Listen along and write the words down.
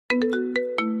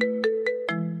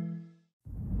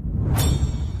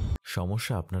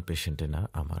সমস্যা আপনার পেশেন্টে না,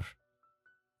 আমার।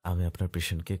 আমি আপনার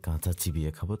পেশেন্টকে কাঁচা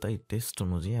চিবিয়ে খাবো, তাই টেস্ট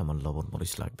অনুযায়ী আমার লবণ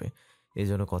মরিচ লাগবে। এই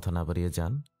জন্য কথা না বাড়িয়ে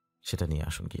যান, সেটা নিয়ে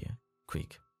আসুন গিয়ে,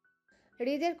 কুইক।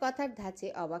 হৃদের কথার ধাঁচে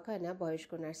অবাক হয় না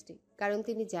বয়স্ক নার্সটি, কারণ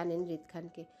তিনি জানেন হৃদ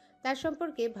খানকে, তার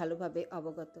সম্পর্কে ভালোভাবে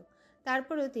অবগত।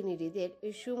 তারপরেও তিনি হৃদের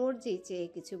সুমর্জি চেয়ে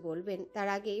কিছু বলবেন তার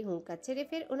আগেই হুঙ্কার ছেড়ে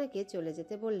ফের ওনাকে চলে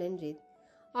যেতে বললেন হৃদ।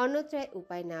 অন্যত্রায়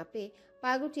উপায় না পেয়ে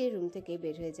পা গুটিয়ে রুম থেকে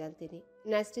বের হয়ে যান তিনি।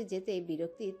 নার্সটি যেতেই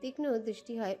বিরক্তি তীক্ষ্ণ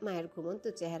দৃষ্টি হয় মায়ের ঘুমন্ত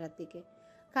চেহারার দিকে।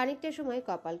 খানিকটা সময়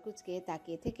কপাল কুঁচকে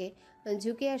তাকিয়ে থেকে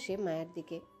ঝুঁকে আসে মায়ের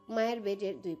দিকে। মায়ের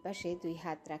বেডের দুই পাশে দুই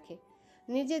হাত রাখে,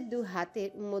 নিজের দু হাতের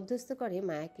মধ্যস্থ করে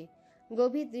মায়াকে।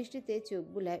 গভীর দৃষ্টিতে চোখ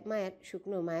বুলায় মায়ের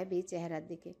শুকনো মায়াবী চেহারার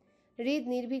দিকে। হৃদ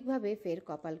নির্ভীকভাবে ফের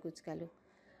কপাল কুঁচকাল।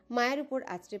 মায়ের উপর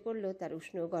আছড়ে পড়ল তার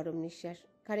উষ্ণ গরম নিঃশ্বাস।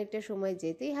 খানিকটা সময়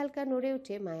যেতেই হালকা নড়ে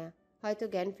ওঠে মায়া, হয়তো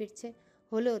জ্ঞান ফিরছে।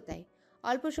 হলেও তাই।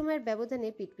 অল্প সময়ের ব্যবধানে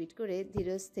পিটপিট করে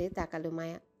ধীরস্থে তাকালো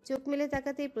মায়া। চোখ মেলে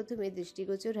তাকাতেই প্রথমে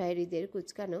দৃষ্টিগোচর হয় হৃদের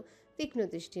কুচকানো তীক্ষ্ণ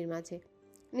দৃষ্টির মাঝে।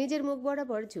 নিজের মুখ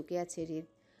বরাবর ঝুঁকে আছে হৃদ।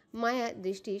 মায়া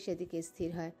দৃষ্টি সেদিকে স্থির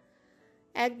হয়।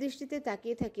 এক দৃষ্টিতে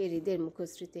তাকিয়ে থাকে হৃদের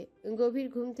মুখশ্রীতে। গভীর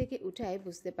ঘুম থেকে উঠায়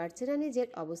বুঝতে পারছে না নিজের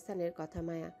অবস্থানের কথা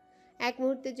মায়া। এক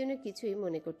মুহূর্তের জন্য কিছুই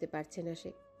মনে করতে পারছে না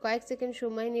সে। কয়েক সেকেন্ড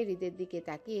সময় নিয়ে হৃদের দিকে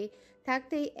তাকিয়ে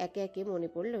থাকতেই একে একে মনে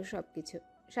পড়ল সবকিছু।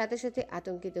 সাথে সাথে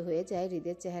আতঙ্কিত হয়ে যায়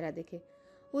হৃদের চেহারা দেখে।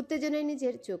 উত্তেজনায়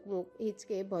নিজের চোখ মুখ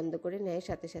হিচকে বন্ধ করে নেয়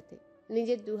সাথে সাথে।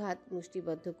 নিজের দুহাত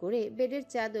মুষ্টিবদ্ধ করে বেডের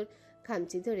চাদর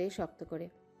খামচি ধরে শক্ত করে।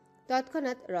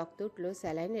 তৎক্ষণাৎ রক্ত উঠল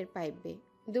স্যালাইনের পাইপ বেয়ে।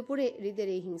 দুপুরে হৃদের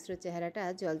এই হিংস্র চেহারাটা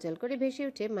জলজল করে ভেসে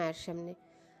ওঠে মায়ের সামনে।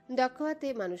 দক্ষ হাতে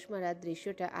মানুষ মারার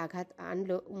দৃশ্যটা আঘাত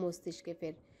আনলো মস্তিষ্কে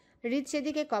ফের। হৃদ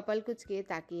সেদিকে কপাল কুঁচকে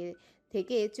তাকিয়ে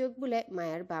থেকে চোখ বুলায়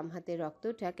মায়ের বাম হাতে রক্ত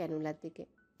ওঠা ক্যানুলার দিকে।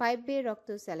 পাইপ বেয়ে রক্ত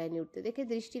স্যালাইনে উঠতে দেখে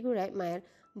দৃষ্টি ঘোরায় মায়ের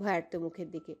ভয়ার্ত মুখের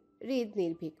দিকে। হৃদ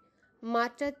নির্ভীক,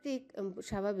 মাত্রাত্মিক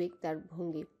স্বাভাবিক তার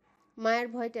ভঙ্গি। মায়ের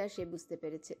ভয়টা সে বুঝতে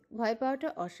পেরেছে। ভয় পাওয়াটা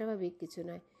অস্বাভাবিক কিছু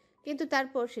নয়, কিন্তু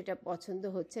তারপর সেটা পছন্দ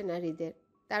হচ্ছে না হৃদের।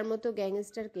 তার মতো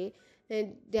গ্যাংস্টারকে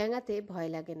ড্যাঙাতে ভয়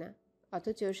লাগে না,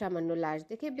 অথচ সামান্য লাশ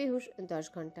দেখে বেহুশ 10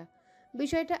 ঘন্টা।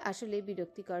 বিষয়টা আসলে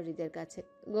বিরক্তিকর হৃদের কাছে।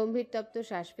 গম্ভীর তপ্ত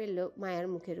শ্বাস ফেলল মায়ার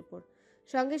মুখের উপর।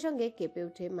 সঙ্গে সঙ্গে কেঁপে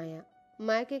ওঠে মায়া।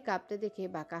 মায়াকে কাঁপতে দেখে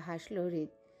বাঁকা হাসল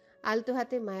হৃদ। আলতো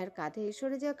হাতে মায়ের কাঁধে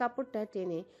সরে যাওয়া কাপড়টা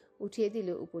টেনে উঠিয়ে দিল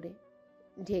উপরে।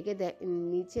 ঢেকে দেয়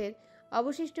নিচের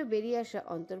অবশিষ্ট বেরিয়ে আসা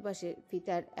অন্তর্বাসের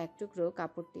ফিতার এক টুকরো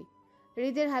কাপড়টি।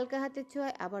 হৃদের হালকা হাতের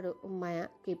ছোঁয়ায় আবারও মায়া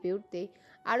কেঁপে উঠতেই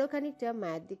আরও খানিকটা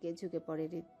মায়ের দিকে ঝুঁকে পড়ে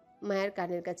হৃদ। মায়ের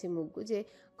কানের কাছে মুখ গুজে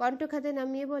কণ্ঠ খাতে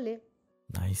নামিয়ে বলে,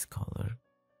 নাইস কলার।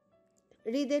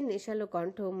 হৃদের নেশালো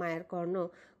কণ্ঠ মায়ের কর্ণ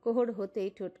কোহর হতেই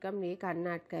ঠোঁট কামড়িয়ে কান্না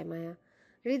আটকায় মায়া।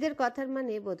 হৃদের কথার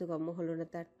মানে বোধগম্য হলো না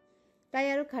তার, তাই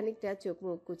আরও খানিকটা চোখ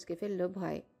মুখ কুচকে ফেলল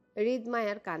ভয়ে। হৃদ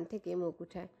মায়ার কান থেকে মুখ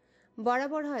উঠায়,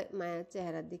 বরাবর হয় মায়ার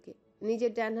চেহারার দিকে।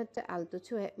 নিজের ডান হাতটা আলতো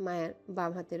ছোঁয় মায়ার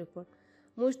বাম হাতের উপর।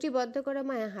 মুষ্টিবদ্ধ করা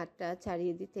মায়া হাতটা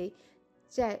ছাড়িয়ে দিতেই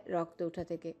চায় রক্ত ওঠা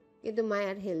থেকে, কিন্তু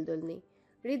মায়ার হেলদোল নেই।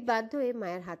 হৃদ বাধ্য হয়ে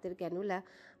মায়ের হাতের ক্যানুলা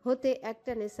হতে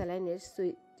একটানে স্যালাইনের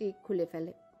সুইটি খুলে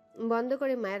ফেলে, বন্ধ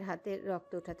করে মায়ের হাতের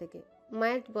রক্ত ওঠা থেকে।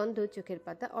 মায়ের বন্ধ চোখের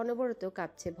পাতা অনবরত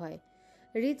কাঁপছে ভয়ে।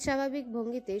 হৃদ স্বাভাবিক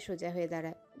ভঙ্গিতে সোজা হয়ে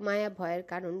দাঁড়ায়। মায়া ভয়ের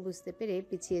কারণ বুঝতে পেরে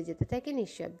পিছিয়ে যেতে থাকে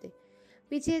নিঃশব্দে।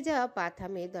 পিছিয়ে যাওয়া পা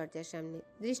থামে দরজার সামনে,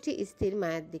 দৃষ্টি স্থির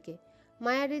মায়ের দিকে।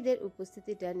 মায়া হৃদের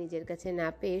উপস্থিতিটা নিজের কাছে না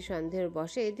পেয়ে সন্দেহের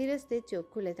বশে ধীরস্থে চোখ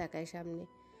খুলে তাকায় সামনে।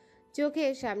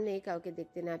 চোখের সামনে কাউকে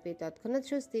দেখতে না পেয়ে তৎক্ষণাৎ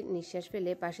স্বস্তির নিঃশ্বাস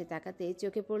ফেলে পাশে তাকাতে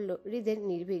চোখে পড়ল হৃদের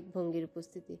নির্ভীক ভঙ্গির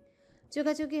উপস্থিতি।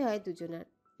 চোখাচোখি হয় দুজনার।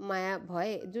 মায়া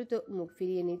ভয়ে দ্রুত মুখ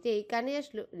ফিরিয়ে নিতেই কানে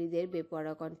আসলো হৃদের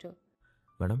বেপরোয়া কণ্ঠ।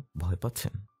 ম্যাডাম, ভয়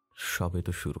পাচ্ছেন? সবে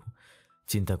তো শুরু।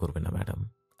 চিন্তা করবেন না ম্যাডাম,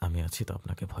 আমি আছি তো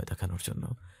আপনাকে ভয় দেখানোর জন্য।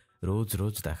 রোজ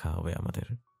রোজ দেখা হবে আমাদের,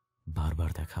 বারবার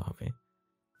দেখা হবে,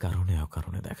 কারণে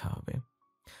অকারণে দেখা হবে।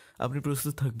 আপনি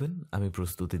প্রস্তুত থাকবেন, আমি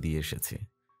প্রস্তুতি দিয়ে এসেছি।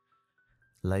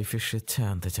 লাইফের স্বেচ্ছায়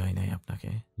আনতে চাই নাই আপনাকে,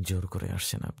 জোর করে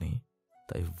আসছেন আপনি,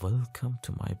 তাই ওয়েলকাম টু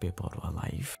মাই বেপরোয়া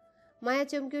লাইফ। মায়া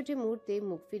চমকে উঠে মুহূর্তে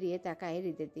মুখ ফিরিয়ে তাকায়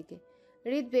হৃদের দিকে।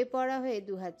 হৃদ বেপরোয়া হয়ে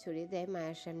দুহাত ছড়িয়ে দেয়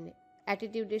মায়ার সামনে।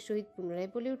 অ্যাটিটিউডের সহিত পুনরায়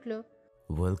বলে উঠল,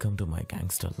 welcome to my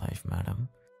gangster life madam.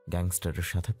 গ্যাংস্টারের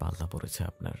সাথে পাল্লা পড়েছে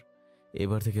আপনার।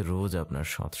 এবার থেকে রোজ আপনার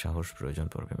সৎ সাহস প্রয়োজন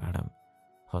পড়বে ম্যাডাম।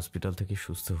 হসপিটাল থেকে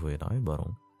সুস্থ হয়ে নয়, বরং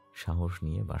সাহস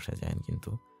নিয়ে বাসায় যান।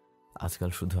 কিন্তু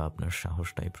আজকাল শুধু আপনার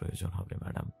সাহসটাই প্রয়োজন হবে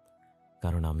ম্যাডাম,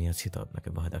 কারণ আমি আছি তো আপনাকে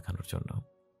ভয় দেখানোর জন্য।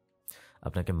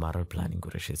 আপনাকে মারার প্ল্যানিং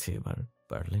করে এসেছি এবার।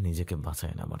 পারলে নিজেকে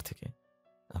বাঁচায়েন আমার থেকে।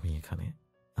 আমি এখানে,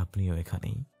 আপনিও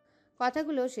এখানেই।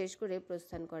 কথাগুলো শেষ করে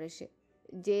প্রস্থান করে সে।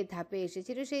 যে ধাপে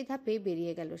এসেছিল সেই ধাপেই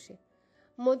বেরিয়ে গেল সে।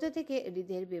 মধ্য থেকে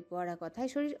হৃদের বেপরোয়া কথায়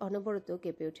শরীর অনবরত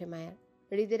কেঁপে ওঠে মায়ার।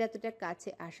 হৃদের এতটা কাছে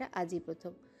আসা আজই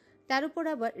প্রথম। তার উপর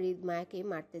আবার হৃদ মায়াকে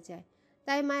মারতে চায়।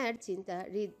 তাই মায়ার চিন্তা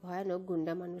হৃদ ভয়ানক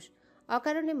গুন্ডা মানুষ,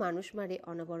 অকারণে মানুষ মারে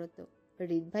অনবরত।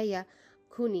 হৃদ ভাইয়া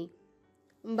খুনি,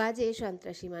 বাজে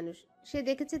সন্ত্রাসী মানুষ। সে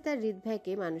দেখেছে তার হৃদ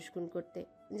ভাইকে মানুষ খুন করতে।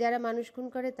 যারা মানুষ খুন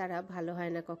করে তারা ভালো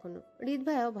হয় না কখনো। হৃদ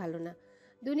ভাইয়াও ভালো না।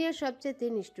 দুনিয়ার সবচেয়ে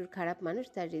নিষ্ঠুর খারাপ মানুষ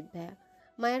তার হৃদ ভাইয়া।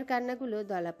 মায়ের কান্নাগুলো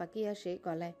দলা পাকিয়ে আসে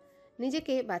গলায়।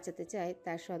 নিজেকে বাঁচাতে চায়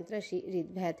তার সন্ত্রাসী হৃদ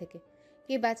ভাইয়া থেকে।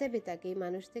 কে বাঁচাবে তাকে এই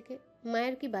মানুষ থেকে?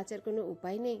 মায়ের কি বাঁচার কোনো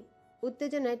উপায় নেই?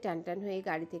 উত্তেজনায় টানটান হয়ে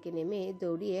গাড়ি থেকে নেমে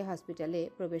দৌড়িয়ে হসপিটালে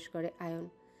প্রবেশ করে আয়ন।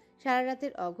 সারা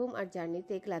রাতের অঘুম আর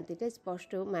জার্নিতে ক্লান্তিটা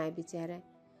স্পষ্ট মায়াবী চেহারায়।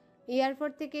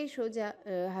 এয়ারপোর্ট থেকে সোজা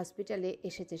হসপিটালে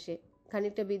এসেছে সে।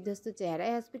 খানিকটা বিধ্বস্ত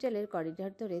চেহারায় হসপিটালের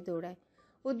করিডর ধরে দৌড়ায়।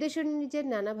 উদ্দেশ্য নিজের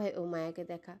নানা ভাই ও মায়াকে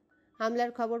দেখা।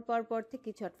 হামলার খবর পাওয়ার পর থেকে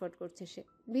ছটফট করছে সে।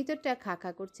 ভিতরটা খা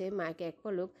খা করছে মায়াকে এক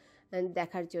পলক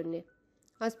দেখার জন্যে।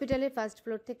 হসপিটালের ফার্স্ট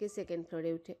ফ্লোর থেকে সেকেন্ড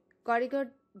ফ্লোরে উঠে করিডর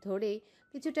ধরেই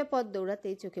কিছুটা পথ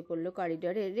দৌড়াতেই চোখে পড়ল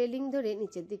করিডরের রেলিং ধরে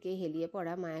নিচের দিকে হেলিয়ে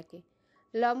পড়া মায়াকে।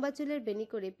 লম্বা চুলের বেনি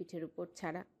করে পিঠের উপর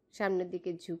ছাড়া, সামনের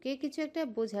দিকে ঝুঁকে কিছু একটা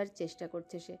বোঝার চেষ্টা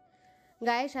করছে সে।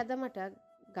 গায়ে সাদামাটা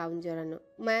গাউন জড়ানো।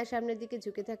 মায়া সামনের দিকে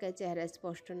ঝুঁকে থাকায় চেহারা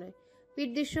স্পষ্ট নয়। পিঠ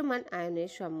দৃশ্যমান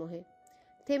আয়নের সম্মোহে।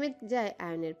 থেমে যায়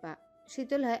আয়নের পা।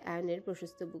 শীতল হয় আয়নের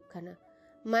প্রশস্ত বুকখানা।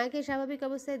 মায়াকে স্বাভাবিক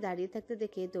অবস্থায় দাঁড়িয়ে থাকতে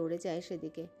দেখে দৌড়ে যায়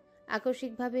সেদিকে।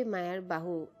 আকস্মিকভাবে মায়ার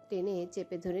বাহু টেনে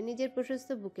চেপে ধরে নিজের প্রশস্ত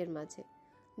বুকের মাঝে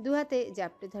দুহাতে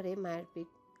জাপটে ধরে মায়ের পিঠ।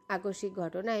 আকস্মিক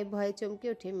ঘটনায় ভয়ে চমকে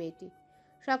ওঠে মেয়েটি।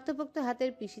 শক্তপোক্ত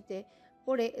হাতের পিসিতে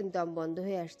পড়ে দম বন্ধ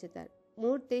হয়ে আসছে তার।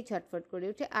 মুহূর্তেই ছটফট করে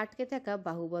উঠে আটকে থাকা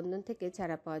বাহুবন্ধন থেকে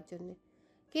ছাড়া পাওয়ার জন্য।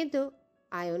 কিন্তু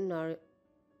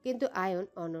আয়ন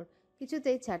অনড়,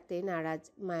 কিছুতেই ছাড়তে নারাজ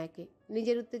মায়াকে।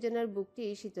 নিজের উত্তেজনার বুকটি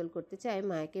শীতল করতে চায়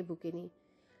মায়াকে বুকে নিয়ে।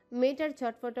 মেয়েটার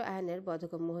ছটফট আয়নের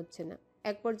বোধগম্য হচ্ছে না।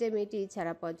 এক পর্যায়ে মেয়েটি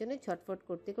ছাড়া পাওয়ার জন্য ছটফট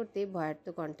করতে করতে ভয়ার্ত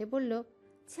কণ্ঠে বলল,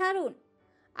 ছাড়ুন।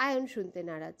 আয়ন শুনতে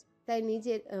নারাজ, তাই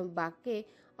নিজের বাক্যে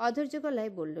অধৈর্য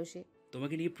গলায় বলল সে,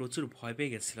 তোমাকে নিয়ে প্রচুর ভয়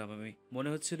পেয়ে গেছিলাম আমি। মনে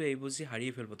হচ্ছিল এই বুঝি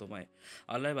হারিয়ে ফেলবো তোমায়।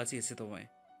 আল্লাহ বাঁচিয়েছে তোমায়।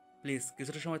 প্লিজ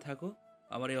কিছুটা সময় থাকো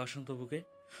আমার এই অশান্ত বুকে।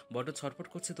 বড্ড ছটফট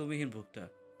করছে তুমিহীন বুকটা।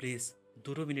 প্লিজ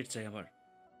 2 মিনিট চাই আমার।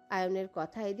 আয়নের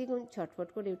কথায় দ্বিগুণ ছটফট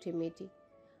করে উঠে মেয়েটি।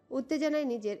 উত্তেজনায়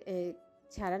নিজের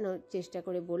ছাড়ানোর চেষ্টা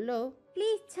করে বলল,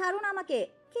 প্লিজ ছাড়ুন আমাকে।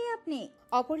 কে আপনি?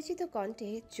 অপরিচিত কণ্ঠে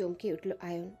চমকে উঠল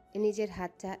আয়ন। নিজের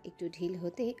হাতটা একটু ঢিল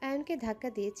হতেই আয়নকে ধাক্কা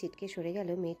দিয়ে ছিটকে সরে গেল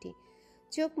মেয়েটি।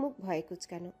 চোখ মুখ ভয়ে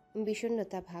কুচকানো,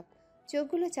 বিষণ্ণতা ভাব,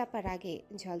 চোখগুলো চাপার আগে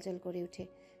ঝলঝল করে উঠে।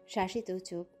 শাসিত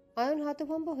চোখ। অয়ন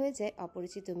হতভম্ব হয়ে যায়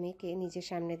অপরিচিত মেয়েকে নিজের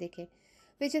সামনে দেখে।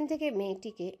 পেছন থেকে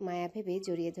মেয়েটিকে মায়া ভেবে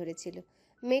জড়িয়ে ধরেছিল।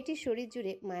 মেয়েটির শরীর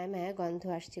জুড়ে মায়া মায়া গন্ধ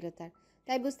আসছিল তার।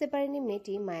 তাই বুঝতে পারেনি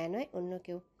মেয়েটি মায়া নয় অন্য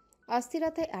কেউ।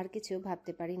 অস্থিরতায় আর কিছু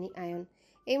ভাবতে পারেনি আয়ন।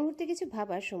 এই মুহূর্তে কিছু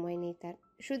ভাবার সময় নেই তার।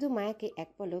 শুধু মায়াকে এক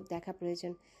পলক দেখা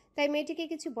প্রয়োজন। তাই মেয়েটিকে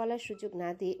কিছু বলার সুযোগ না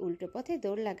দিয়ে উল্টো পথে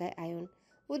দৌড় লাগায় আয়ন।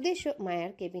 উদ্দেশ্য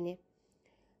মায়ার কেবিনে।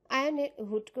 আয়নের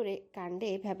হুট করে কাণ্ডে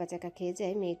ভ্যাবাচাকা খেয়ে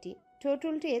যায় মেয়েটি। ঠোঁট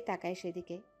উল্টিয়ে তাকায়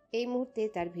সেদিকে। এই মুহূর্তে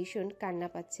তার ভীষণ কান্না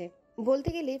পাচ্ছে। বলতে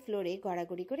গেলে ফ্লোরে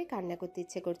গড়াগড়ি করে কান্না করতে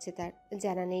ইচ্ছে করছে তার।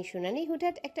 জানা নেই শোনা নেই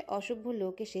হুটহাট একটা অসভ্য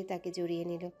লোক এসে তাকে জড়িয়ে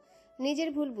নিল। নিজের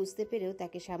ভুল বুঝতে পেরেও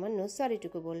তাকে সামান্য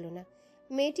সরিটুকু বলল না।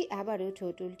 মেয়েটি আবারও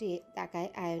ঠোঁট উল্টিয়ে তাকায়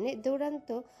আয়নের দৌড়ান্ত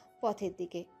পথের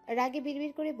দিকে। রাগে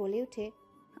বিড়বিড় করে বলে ওঠে,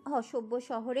 অসভ্য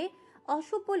শহরে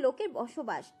অসভ্য লোকের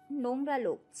বসবাস। নোংরা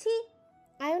লোক, ছি।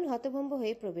 আয়ন হতভম্ব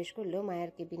হয়ে প্রবেশ করল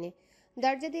মায়ার কেবিনে।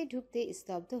 দরজা দিয়ে ঢুকতে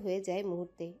স্তব্ধ হয়ে যায়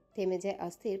মুহূর্তে। থেমে যায়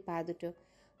অস্থির পা দুটো।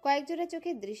 কয়েকজোড়া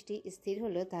চোখের দৃষ্টি স্থির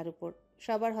হলো তার উপর।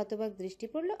 সবার হতবাক দৃষ্টি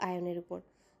পড়ল আয়নের উপর।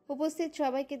 উপস্থিত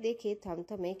সবাইকে দেখে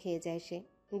থমথমে খেয়ে যায় সে।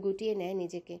 গুটিয়ে নেয়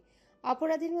নিজেকে।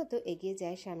 অপরাধীর মতো এগিয়ে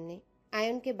যায় সামনে।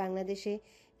 আয়নকে বাংলাদেশে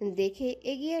দেখে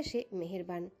এগিয়ে আসে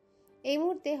মেহেরবান। এই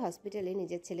মুহূর্তে হসপিটালে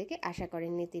নিজের ছেলেকে আশা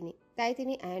করেননি তিনি। তাই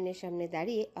তিনি আয়নের সামনে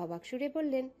দাঁড়িয়ে অবাক সুরে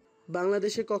বললেন,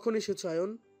 বাংলাদেশে কখন এসেছো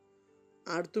আয়ন?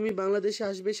 আর তুমি বাংলাদেশে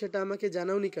আসবে সেটা আমাকে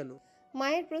জানাওনি কেন?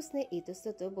 মায়ের প্রশ্নে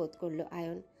ইতস্তত বোধ করল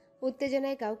আয়ন।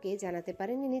 উত্তেজনায় কাউকে জানাতে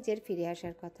পারেনি নিজের ফিরে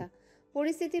আসার কথা।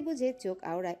 পরিস্থিতি বুঝে চোখ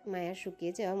আওড়ায় মায়ার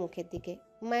শুকিয়ে যাওয়া মুখের দিকে।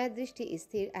 মায়ের দৃষ্টি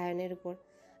স্থির আয়নের উপর।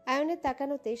 আয়নের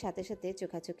তাকানোতেই সাথে সাথে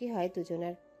চোখাচোখি হয়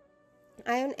দুজনার।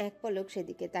 আয়ন এক পলক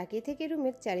সেদিকে তাকিয়ে থেকে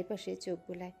রুমের চারিপাশে চোখ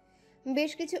বুলায়।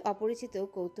 বেশ কিছু অপরিচিত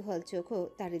কৌতূহল চোখও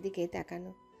তার দিকে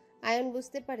তাকানো। আয়ন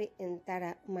বুঝতে পারে তারা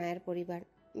মায়ের পরিবার।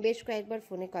 বেশ কয়েকবার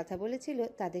ফোনে কথা বলেছিল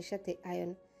তাদের সাথে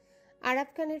আয়ন। আরাফ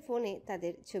খানের ফোনে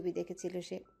তাদের ছবি দেখেছিল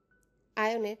সে।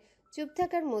 আয়নের চুপ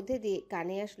থাকার মধ্যে দিয়ে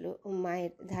কানে আসলো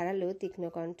মায়ের ধারালো তীক্ষ্ণ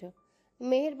কণ্ঠ।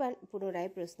 মেহেরবান পুনরায়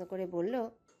প্রশ্ন করে বলল,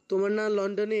 তোমার না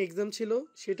লন্ডনে এক্সাম ছিল,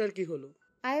 সেটার কি হলো?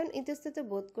 আয়ন ইতস্তত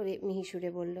বোধ করে মিহিসুরে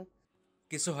বলল।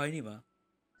 কিছু হয়নি মা।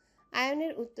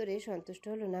 আয়নের উত্তরে সন্তুষ্ট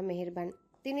হলো না মেহেরবান।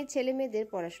 তিনি ছেলে মেয়েদের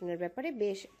পড়াশোনার ব্যাপারে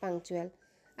বেশ পাংচুয়াল।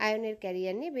 আয়নের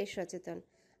ক্যারিয়ার নিয়ে বেশ সচেতন।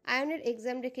 আয়নের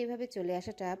এক্সাম রেখে এভাবে চলে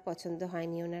আসাটা পছন্দ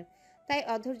হয়নি ওনার। তাই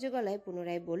অধৈর্য গলায়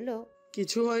পুনরায় বলল,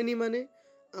 কিছু হয়নি মানে?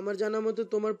 আমার জানা মতে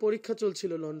তোমার পরীক্ষা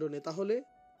চলছিল লন্ডনে, তাহলে?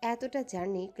 এতটা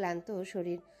জার্নি, ক্লান্ত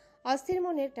শরীর, অস্থির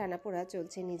মনের টানাপোড়া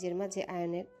চলছে নিজের মাঝে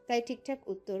আয়নের। তাই ঠিকঠাক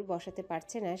উত্তর বসাতে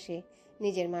পারছে না সে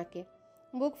নিজের মাকে।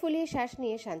 বুক ফুলিয়ে শ্বাস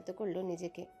নিয়ে শান্ত করলো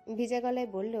নিজেকে। ভিজা গলায়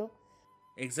বলল,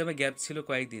 এক্সামে গ্যাপ ছিল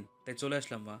কয়েকদিন, তাই চলে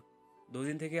আসলাম মা। 2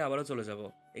 দিন থেকে আবারও চলে যাব।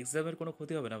 এক্সামের কোনো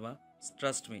ক্ষতি হবে না মা,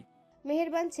 ট্রাস্ট মি।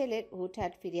 মেহেরবান ছেলের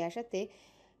হুটহাট ফিরে আসাতে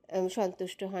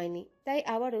সন্তুষ্ট হয়নি। তাই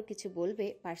আবারও কিছু বলবে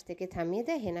পাশ থেকে থামিয়ে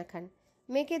দেয় হেনা খান।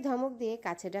 মেয়েকে ধমক দিয়ে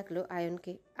কাছে ডাকলো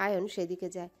আয়নকে। আয়ন সেদিকে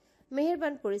যায়।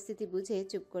 মেহেরবান পরিস্থিতি বুঝে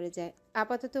চুপ করে যায়।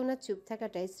 আপাতত ওনার চুপ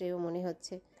থাকাটাই শ্রেয় মনে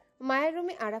হচ্ছে। মায়ের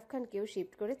রুমে আরাফ খানকেও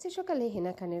শিফট করেছে সকালে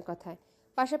হেনা খানের কথায়।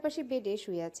 পাশাপাশি বেডে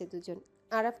শুয়ে আছে দুজন।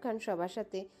 আরাফ খান সবার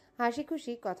সাথে হাসি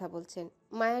খুশি কথা বলছেন।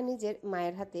 মায়া নিজের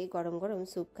মায়ের হাতে গরম গরম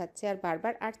স্যুপ খাচ্ছে আর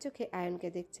বারবার আর চোখে আয়নকে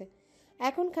দেখছে।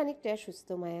 এখন খানিকটা সুস্থ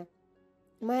মায়া।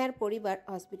 মায়ার পরিবার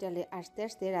হসপিটালে আসতে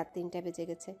আসতে রাত 3টা বেজে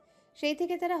গেছে। সেই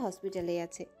থেকে তারা হসপিটালেই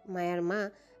আছে। মায়ার মা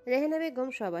রেহেনা বেগম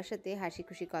সবার সাথে হাসি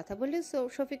খুশি কথা বললেও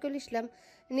শফিকুল ইসলাম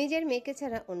নিজের মেয়েকে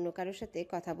ছাড়া অন্য কারোর সাথে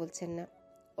কথা বলছেন না।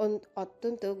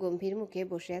 অত্যন্ত গম্ভীর মুখে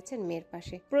বসে আছেন মেয়ের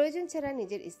পাশে। প্রয়োজন ছাড়া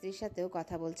নিজের স্ত্রীর সাথেও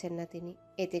কথা বলছেন না তিনি।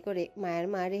 এতে করে মায়ার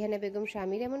মা রেহানা বেগম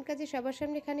স্বামীর এমন কাজে সবার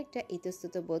সামনে খানিকটা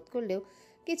ইতস্তত বোধ করলেও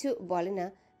কিছু বলে না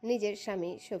নিজের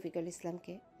স্বামী শফিকুল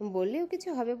ইসলামকে। বললেও কিছু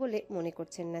হবে বলে মনে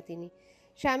করছেন না তিনি।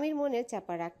 স্বামীর মনের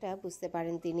চাপা রাগটা বুঝতে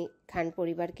পারেন তিনি খান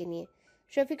পরিবারকে নিয়ে।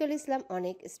 শফিকুল ইসলাম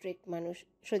অনেক স্ট্রিক্ট মানুষ,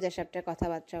 সোজাসাপটা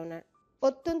কথাবার্তা ওনার,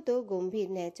 অত্যন্ত গম্ভীর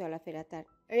ন্যায় চলাফেরা তার।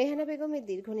 রেহানা বেগমের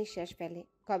দীর্ঘ নিঃশ্বাস ফেলে।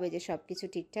 কবে যে সবকিছু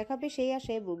ঠিকঠাক হবে সেই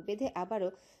আশায় বুক বেঁধে আবারও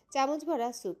চামচ ভরা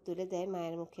স্যুপ তুলে দেয়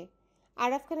মায়ের মুখে।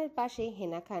 আরাফ খানের পাশে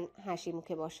হেনা খান হাসি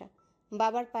মুখে বসা,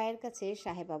 বাবার পায়ের কাছে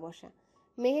সাহেবা বসা,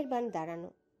 মেহেরবান দাঁড়ানো।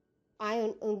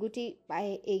 আয়ন গুটি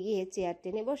পায়ে এগিয়ে চেয়ার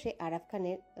টেনে বসে আরাফ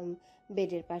খানের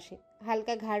বেডের পাশে।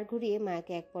 হালকা ঘাড় ঘুরিয়ে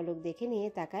মাকে এক পলক দেখে নিয়ে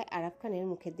তাকায় আরাফ খানের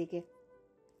মুখের দিকে।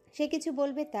 সে কিছু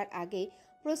বলবে তার আগেই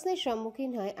প্রশ্নের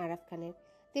সম্মুখীন হয় আরাফ খানের।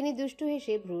 তিনি দুষ্টু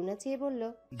হেসে ভ্রু নাচিয়ে বলল,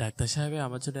 ডাক্তার সাহেব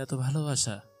আমার জন্য এত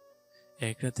ভালোবাসা,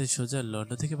 এক রাতে সোজা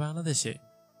লন্ডন থেকে বাংলাদেশে,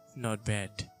 নট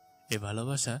ব্যাড। এ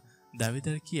ভালোবাসা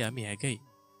দাবিদার কি আমি একাই,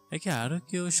 একে আরো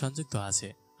কেউ সংযুক্ত আছে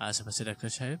আশেপাশে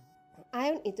ডাক্তার সাহেব?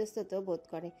 আয়ন ইতস্তত বোধ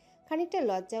করে, খানিকটা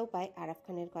লজ্জাও পায় আরাফ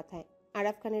খানের কথায়।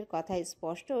 আরাফ খানের কথায়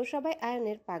স্পষ্ট সবাই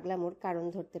আয়নের পাগলামোর কারণ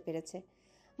ধরতে পেরেছে।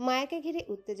 মায়াকে ঘিরে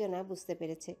উত্তেজনা বুঝতে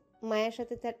পেরেছে। মায়ের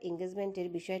সাথে তার এঙ্গেজমেন্টের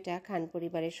বিষয়টা খান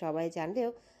পরিবারের সবাই জানলেও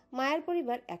মায়ের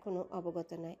পরিবার এখনও অবগত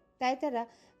নয়। তাই তারা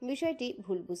বিষয়টি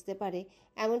ভুল বুঝতে পারে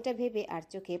এমনটা ভেবে আর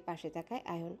চোখে পাশে তাকায়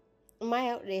আয়ন।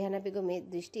 মায়া রেহানা বেগমের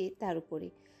দৃষ্টি তার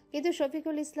উপরই। কিন্তু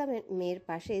শফিকুল ইসলামের মেয়ের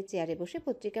পাশে চেয়ারে বসে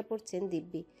পত্রিকা পড়ছেন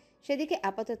দিব্যি। সেদিকে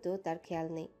আপাতত তার খেয়াল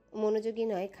নেই। মনোযোগী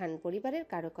নয় খান পরিবারের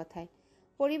কারো কথায়।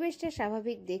 পরিবেশটা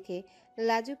স্বাভাবিক দেখে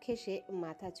লাজুক হেসে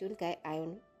মাথা চুলকায়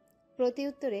আয়ন। প্রতি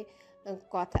উত্তরে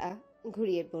কথা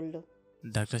ঘুরিয়ে বলল,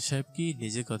 ডাক্তার সাহেব কি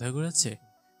নিজে কথা ঘুরাচ্ছে?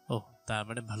 ও, তার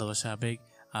মানে ভালোবাসা আবেগ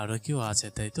আরো কেউ আছে,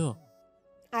 তাই তো?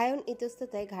 আয়ন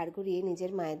ইতস্ততায় ঘাড় ঘুরিয়ে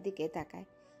নিজের মায়ের দিকে তাকায়।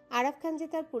 আরাফ খান যে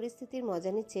তার পরিস্থিতির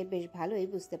মজা নিচ্ছে বেশ ভালোই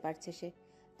বুঝতে পারছে সে।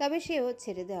 তবে সেও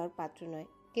ছেড়ে দেওয়ার পাত্র নয়।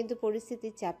 কিন্তু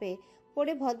পরিস্থিতির চাপে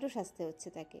পড়ে ভদ্র সাজতে হচ্ছে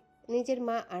তাকে। নিজের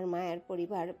মা আর মায়ের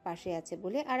পরিবার পাশে আছে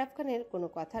বলে আরাফ খানের কোনো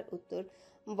কথার উত্তর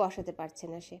বসাতে পারছে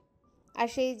না সে। আর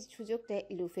সেই সুযোগটা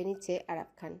লুফে নিচ্ছে আরাফ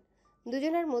খান।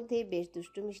 দুজনের মধ্যে বেশ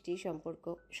দুষ্টু মিষ্টি সম্পর্ক,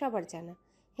 সবার জানা।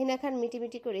 হেনা খান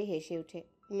মিটিমিটি করে হেসে ওঠে।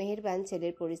 মেহেরবান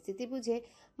ছেলের পরিস্থিতি বুঝে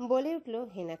বলে উঠল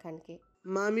হেনা খানকে,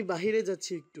 মা, আমি বাহিরে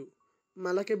যাচ্ছি একটু।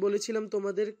 মালাকে বলেছিলাম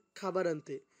তোমাদের খাবার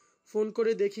আনতে। ফোন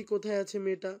করে দেখি কোথায় আছে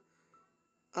মেয়েটা।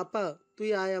 আপা, তুই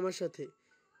আয় আমার সাথে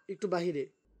একটু বাহিরে।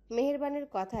 মেহেরবানের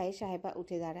কথায় সাহেবা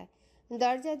উঠে দাঁড়ায়।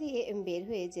 দরজা দিয়ে বের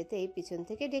হয়ে যেতেই পিছন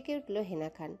থেকে ডেকে উঠল হেনা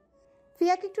খান,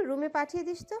 ফিয়াকে একটু রুমে পাঠিয়ে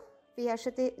দিস তো। ফিয়ার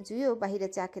সাথে জুইও বাহিরে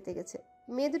চা খেতে গেছে।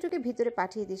 মেয়ে দুটোকে ভিতরে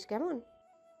পাঠিয়ে দিস কেমন?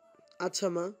 আচ্ছা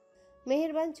মা।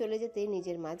 মেহেরবান চলে যেতে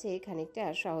নিজের মাঝে খানিকটা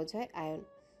সহজ হয় আয়ন।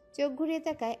 চোখ ঘুরিয়ে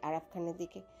তাকায় আরাফ খানের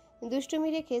দিকে। দুষ্টুমি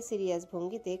রেখে সিরিয়াস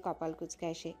ভঙ্গিতে কপাল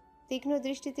কুঁচকায় সে। তীক্ষ্ণ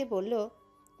দৃষ্টিতে বলল,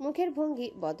 মুখের ভঙ্গি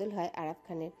বদল হয় আরাফ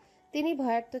খানের। তিনি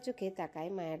ভয়ার্ত চোখে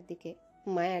তাকায় মায়ার দিকে।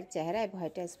 মায়ার চেহারায়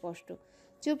ভয়টা স্পষ্ট।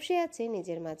 চুপসে আছে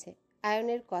নিজের মাঝে।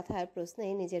 আয়নের কথার প্রশ্নে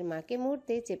নিজের মাকে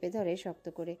মুহূর্তে চেপে ধরে শক্ত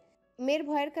করে। মেয়ের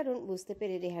ভয়ের কারণ বুঝতে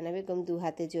পেরে রেহানা বেগম দু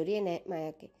হাতে জড়িয়ে নেয়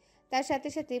মায়াকে। তার সাথে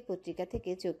সাথে পত্রিকা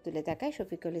থেকে চোখ তুলে তাকায়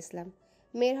শফিকুল ইসলাম।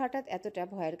 মেয়ের হঠাৎ এতটা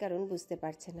ভয়ের কারণ বুঝতে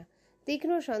পারছে না।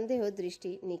 তীক্ষ্ণ সন্দেহ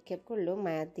দৃষ্টি নিক্ষেপ করলো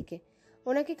মায়ার দিকে।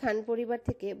 ওনাকে খান পরিবার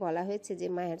থেকে বলা হয়েছে যে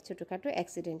মায়ের ছোটোখাটো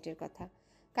অ্যাক্সিডেন্টের কথা।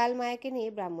 কাল মায়াকে নিয়ে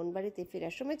ব্রাহ্মণবাড়িতে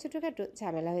ফেরার সময় ছোটোখাটো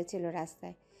ঝামেলা হয়েছিল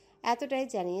রাস্তায়। এতটাই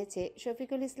জানিয়েছে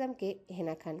শফিকুল ইসলামকে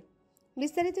হেনা খান।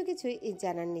 বিস্তারিত কিছুই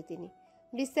জানাননি তিনি।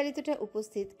 বিস্তারিতটা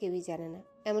উপস্থিত কেউই জানে না,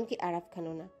 এমনকি আরাফ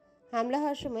খানও না। হামলা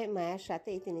হওয়ার সময় মায়ার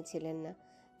সাথেই তিনি ছিলেন না,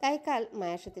 তাই কাল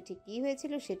মায়ার সাথে ঠিক কী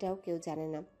হয়েছিল সেটাও কেউ জানে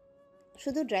না,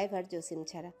 শুধু ড্রাইভার জসিম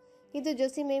ছাড়া। কিন্তু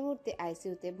জসিম এই মুহূর্তে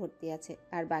আইসিইউতে ভর্তি আছে,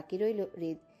 আর বাকি রইল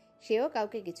হৃদ। সেও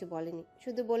কাউকে কিছু বলেনি,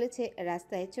 শুধু বলেছে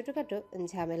রাস্তায় ছোটোখাটো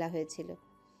ঝামেলা হয়েছিল,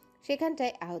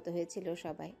 সেখানটায় আহত হয়েছিল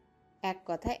সবাই। এক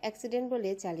কথায় অ্যাক্সিডেন্ট বলে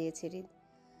চালিয়েছে হৃদ।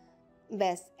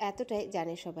 ব্যাস এতটাই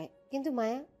জানে সবাই। কিন্তু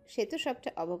মায়া, সে তো সবটা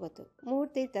অবগত।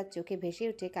 মুহূর্তেই তার চোখে ভেসে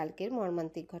ওঠে কালকের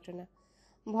মর্মান্তিক ঘটনা।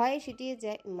 ভয়ে সিটিয়ে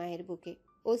যায় মায়ের বুকে,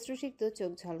 অশ্রুসিক্ত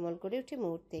চোখ ঝলমল করে ওঠে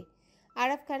মুহূর্তেই।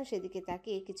 আরাফ খান সেদিকে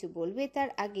তাকিয়ে কিছু বলবে তার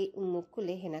আগে মুখ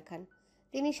খুলে হেনা খান।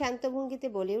 তিনি শান্ত ভঙ্গিতে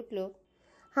বলে উঠল,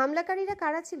 হামলাকারীরা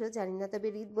কারা ছিল জানি না, তবে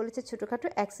হৃদ বলেছে ছোটোখাটো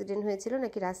অ্যাক্সিডেন্ট হয়েছিল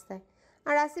নাকি রাস্তায়।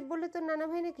 আর আসিফ বললে তোর নানা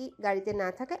ভাই নাকি গাড়িতে না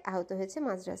থাকায় আহত হয়েছে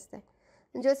মাঝ রাস্তায়।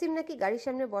 জসিম নাকি গাড়ির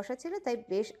সামনে বসা ছিল, তাই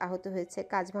বেশ আহত হয়েছে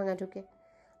কাজ ভাঙা ঢুকে।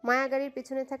 মায়া গাড়ির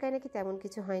পেছনে থাকায় নাকি তেমন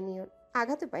কিছু হয়নি, ওর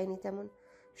আঘাতও পায়নি তেমন,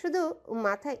 শুধু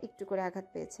মাথায় একটু করে আঘাত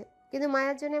পেয়েছে। কিন্তু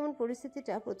মায়ার জন্য এমন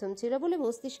পরিস্থিতিটা প্রথম ছিল বলে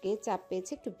মস্তিষ্কে চাপ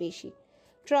পেয়েছে একটু বেশি।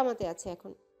 ট্রমাতে আছে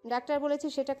এখন। ডাক্তার বলেছে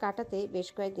সেটা কাটাতে বেশ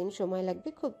কয়েকদিন সময় লাগবে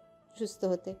খুব সুস্থ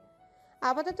হতে।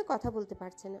 আপাতত কথা বলতে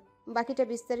পারছে না, বাকিটা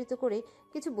বিস্তারিত করে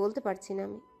কিছু বলতে পারছি না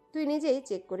আমি। তুই নিজেই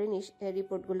চেক করে নিস,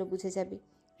 রিপোর্টগুলো বুঝে যাবি।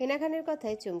 হেনা খানের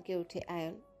কথায় চমকে উঠে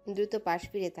আয়ন, দ্রুত পাশ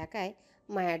ফিরে তাকায়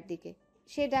মায়ার দিকে।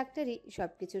 সে ডাক্তারই সব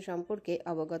কিছু সম্পর্কে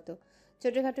অবগত।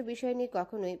 ছোটোখাটো বিষয় নিয়ে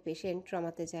কখনোই পেশেন্ট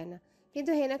ট্রমাতে যায় না,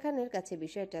 কিন্তু হেনা খানের কাছে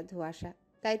বিষয়টা ধোঁয়াশা।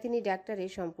 তাই তিনি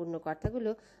ডাক্তারের সম্পূর্ণ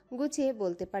কথাগুলো গুছিয়ে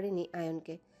বলতে পারেনি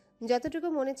আয়নকে। যতটুকু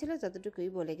মনে ছিল ততটুকুই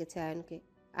বলে গেছে আয়নকে।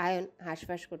 আয়ন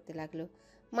হাঁসফাঁস করতে লাগলো।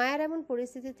 মায়ার এমন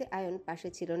পরিস্থিতিতে আয়ন পাশে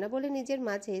ছিল না বলে নিজের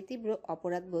মাঝে তীব্র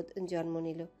অপরাধবোধ জন্ম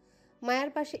নিল। মায়ার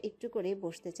পাশে একটু করে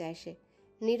বসতে চায় সে,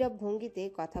 নীরব ভঙ্গিতে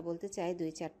কথা বলতে চায়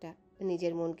দুই চারটা,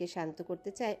 নিজের মনকে শান্ত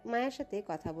করতে চায় মায়ার সাথে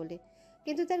কথা বলে,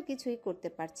 কিন্তু তার কিছুই করতে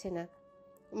পারছে না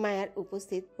মায়ার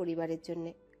উপস্থিত পরিবারের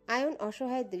জন্যে। আয়ন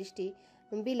অসহায় দৃষ্টি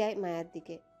বিলায় মায়ার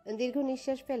দিকে, দীর্ঘ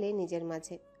নিঃশ্বাস ফেলে নিজের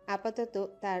মাঝে। আপাতত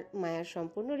তার মায়ার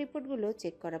সম্পূর্ণ রিপোর্টগুলো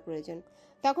চেক করা প্রয়োজন,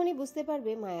 তখনই বুঝতে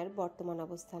পারবে মায়ার বর্তমান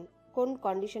অবস্থান, কোন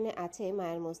কন্ডিশনে আছে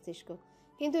মায়ের মস্তিষ্ক।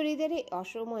 কিন্তু হৃদের এই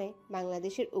অসময়ে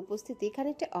বাংলাদেশের উপস্থিতি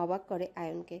খানিকটা অবাক করে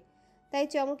আয়নকে, তাই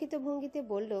চমকিত ভঙ্গিতে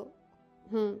বলল,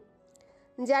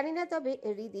 জানি না, তবে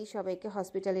হৃদি সবাইকে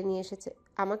হসপিটালে নিয়ে এসেছে,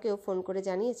 আমাকেও ফোন করে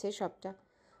জানিয়েছে সবটা।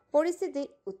 পরিস্থিতি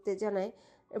উত্তেজনায়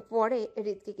পরে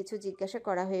হৃদকে কিছু জিজ্ঞাসা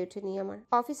করা হয়ে ওঠেনি আমার।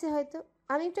 অফিসে হয়তো,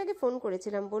 আমি একটু আগে ফোন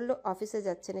করেছিলাম, বলল অফিসে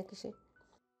যাচ্ছে নাকি সে।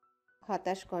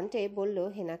 হতাশ কণ্ঠে বলল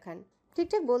হেনা খান,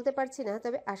 ঠিকঠাক বলতে পারছি না,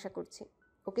 তবে আশা করছি।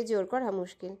 ওকে জোর করা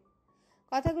মুশকিল।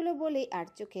 কথাগুলো বলেই আর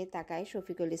চোখে তাকায়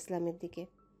শফিকুল ইসলামের দিকে।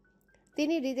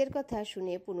 তিনি হৃদের কথা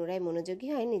শুনে পুনরায় মনোযোগী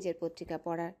হয় নিজের পত্রিকা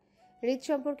পড়ার। হৃদ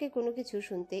সম্পর্কে কোনো কিছু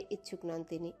শুনতে ইচ্ছুক নন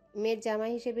তিনি। মেয়ের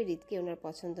জামাই হিসেবে হৃদকে ওনার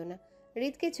পছন্দ না।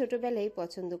 হৃদকে ছোটবেলায়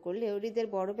পছন্দ করলেও হৃদের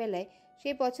বড়বেলায়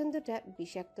সেই পছন্দটা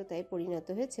বিষাক্ততায় পরিণত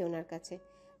হয়েছে ওনার কাছে।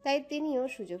 তাই তিনিও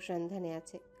সুযোগ সন্ধানে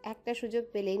আছে। একটা সুযোগ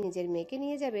পেলেই নিজের মেয়েকে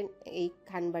নিয়ে যাবেন এই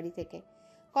খান বাড়ি থেকে।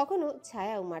 কখনো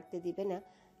ছায়াও মারতে দিবে না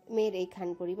মেয়ের এই খান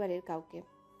পরিবারের কাউকে।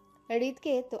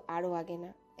 হৃদকে তো আরও আগে না।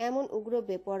 এমন উগ্র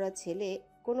বেপরোয়া ছেলে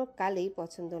কোনো কালেই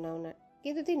পছন্দ না ওনার।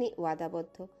 কিন্তু তিনি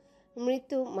ওয়াদাবদ্ধ।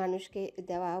 মৃত্যু মানুষকে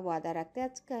দেওয়া ওয়াদা রাখতে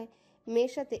আজকাল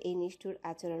মেয়ের সাথে এই নিষ্ঠুর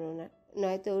আচরণ ওনার।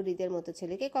 নয়তো হৃদের মতো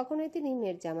ছেলেকে কখনোই তিনি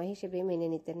মেয়ের জামা হিসেবে মেনে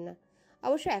নিতেন না।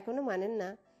 অবশ্য এখনও মানেন না।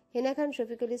 হেনা খান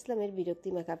শফিকুল ইসলামের বিরক্তি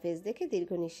মাখা ফেস দেখে দীর্ঘ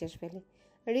নিঃশ্বাস ফেলে।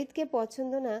 হৃদকে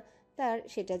পছন্দ না তার,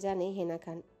 সেটা জানে হেনা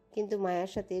খান, কিন্তু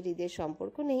মায়ার সাথে হৃদের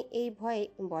সম্পর্ক নেই এই ভয়ে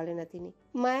বলে না তিনি।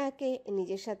 মায়াকে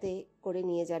নিজের সাথে করে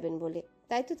নিয়ে যাবেন বলে,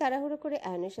 তাই তো তাড়াহুড়ো করে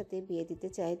আয়নের সাথে বিয়ে দিতে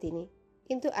চায় তিনি।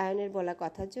 কিন্তু আয়নের বলা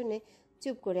কথার জন্য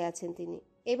চুপ করে আছেন তিনি।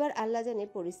 এবার আল্লাহ জানে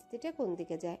পরিস্থিতিটা কোন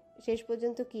দিকে যায়, শেষ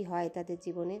পর্যন্ত কি হয় তাদের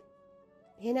জীবনে।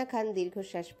 হেনা খান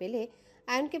দীর্ঘশ্বাস ফেলে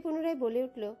আয়নকে পুনরায় বলে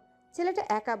উঠল, ছেলেটা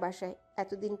একা বাসায়,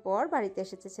 এতদিন পর বাড়িতে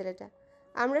এসেছে ছেলেটা।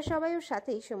 আমরা সবাই ওর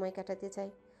সাথেই সময় কাটাতে চাই।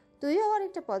 তুইও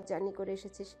অনেকটা পথ জার্নি করে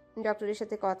এসেছিস। ডক্টরের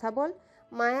সাথে কথা বল,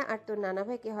 মায়া আর তোর নানা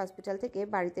ভাইকে হসপিটাল থেকে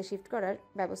বাড়িতে শিফট করার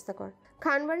ব্যবস্থা কর।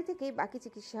 খান বাড়ি থেকেই বাকি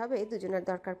চিকিৎসা হবে দুজনের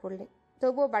দরকার পড়লে।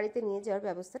 তবুও বাড়িতে নিয়ে যাওয়ার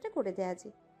ব্যবস্থাটা করে দেয়া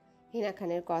আজই। হিনা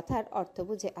খানের কথার অর্থ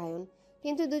বুঝে আয়ন,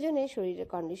 কিন্তু দুজনের শরীরের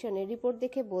কন্ডিশনের রিপোর্ট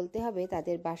দেখে বলতে হবে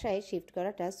তাদের বাসায় শিফট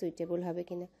করাটা সুইটেবল হবে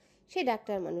কিনা। সে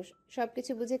ডাক্তার মানুষ,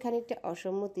 সবকিছু বুঝে খানিকটা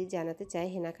অসম্মতি জানাতে চায়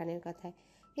হেনা খানের কথায়,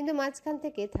 কিন্তু মাঝখান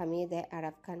থেকে থামিয়ে দেয়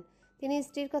আরাফ খান। তিনি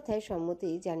স্ত্রীর কথায় সম্মতি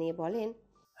জানিয়ে বলেন,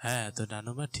 হ্যাঁ, তো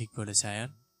নানুমা ঠিক বলেছে আয়ান,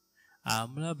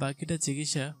 আমরা বাকিটা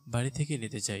চিকিৎসা বাড়ি থেকে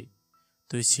নিতে চাই।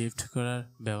 তুই শিফট করার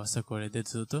ব্যবস্থা করে দে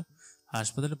দ্রুত।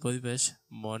 হাসপাতালের পরিবেশ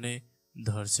মনে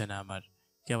ধরছে না আমার,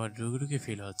 কেমন রুগী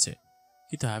ফিল হচ্ছে।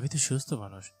 কিন্তু আমি তো সুস্থ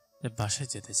মানুষ, তাই বাসায়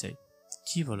যেতে চাই।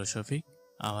 কি বলো শফিক,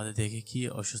 আমাদের দেখে কি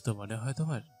অসুস্থ মনে হয়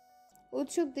তোমার?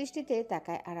 উৎসুক দৃষ্টিতে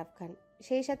তাকায় আরাফ খান।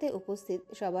 সেই সাথে উপস্থিত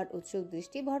সবার উৎসুক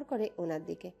দৃষ্টি ভর করে ওনার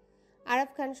দিকে। আরাফ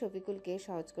খান শফিকুলকে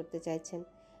সহজ করতে চাইছেন,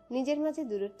 নিজের মাঝে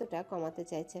দূরত্বটা কমাতে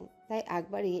চাইছেন, তাই আগ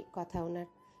বাড়িয়ে কথা ওনার।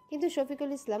 কিন্তু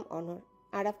শফিকুল ইসলাম অনড়।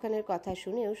 আরাফ খানের কথা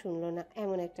শুনেও শুনল না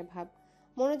এমন একটা ভাব।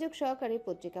 মনোযোগ সহকারে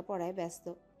পত্রিকা পড়ায় ব্যস্ত।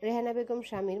 রেহানা বেগম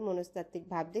স্বামীর মনস্তাত্ত্বিক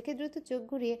ভাব দেখে দ্রুত চোখ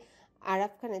ঘুরিয়ে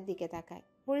আরাফ খানের দিকে তাকায়।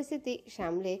 পরিস্থিতি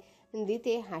সামলে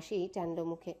দিতে হাসি টানল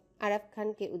মুখে। আরাফ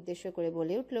খানকে উদ্দেশ্য করে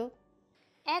বলে উঠল,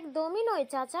 একদমই নয়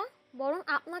চাচা, বরং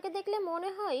আপনাকে দেখলে মনে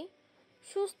হয়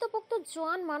সুস্থপোক্ত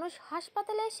জোয়ান মানুষ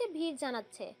হাসপাতালে এসে ভিড়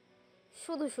জানাচ্ছে।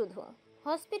 শুধু শুধু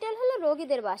হসপিটাল হলো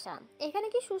রোগীদের বাসা, এখানে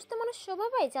কি সুস্থ মানুষ শোভা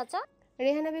পায় চাচা?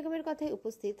 রেহানা বেগমের কথায়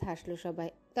উপস্থিত হাসল সবাই।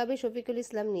 তবে শফিকুল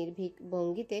ইসলাম নির্ভীক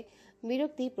ভঙ্গিতে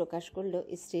বিরক্তি প্রকাশ করল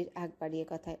স্ত্রীর আগ বাড়িয়ে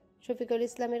কথায়। শফিকুল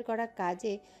ইসলামের করা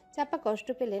কাজে চাপা কষ্ট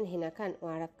পেলেন হেনা খান ও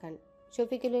আরাফ খান।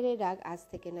 শফিকুলের এই রাগ আজ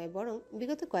থেকে নয়, বরং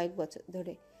বিগত কয়েক বছর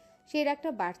ধরে। সেই রাগটা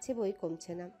বাড়ছে বই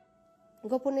কমছে না।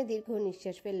 গোপনে দীর্ঘ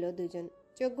নিঃশ্বাস ফেলল দুজন।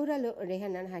 চোখ ঘুরালো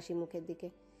রেহানার হাসি মুখের দিকে।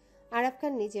 আরাফ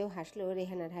খান নিজেও হাসলো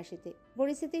রেহানার হাসিতে।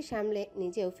 পরিস্থিতি সামলে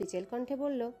নিজেও ফিচেল কণ্ঠে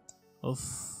বলল, উফ,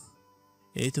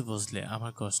 এই তো বুঝলে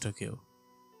আমার কষ্ট কেউ।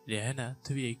 রেহানা,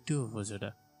 তুমি একটুও বোঝো না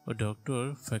ও ডক্টর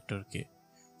ফ্যাক্টরকে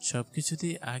সব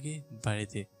কিছুতেই আগে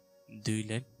বাড়িতে 2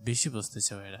 লাইন বেশি বসতে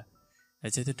চাও এরা,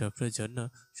 যাতে ডক্টরের জন্য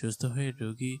সুস্থ হয়ে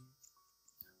রোগী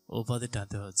ওপাদে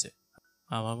টানতে হচ্ছে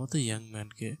আমার মতো ইয়াং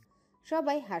ম্যানকে।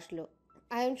 সবাই হাসলো।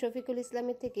 আয়ন শফিকুল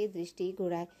ইসলামের থেকে দৃষ্টি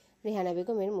ঘোরায় রেহানা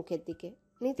বেগমের মুখের দিকে।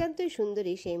 নিতান্তই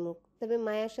সুন্দরী সেই মুখ, তবে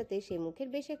মায়ার সাথে সেই মুখের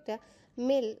বেশ একটা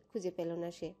মেল খুঁজে পেল না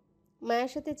সে। মায়ার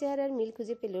সাথে চেহারার মিল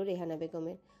খুঁজে পেল রেহানা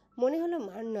বেগমের। মনে হলো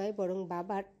মার নয়, বরং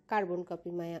বাবার কার্বন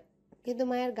কপি মায়া। কিন্তু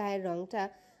মায়ার গায়ের রংটা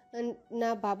না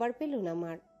বাবার পেল না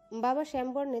মার। বাবা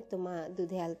শ্যামবর্ণের তো মা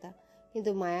দুধে আলতা,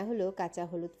 কিন্তু মায়া হলো কাঁচা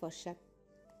হলুদ ফর্সা।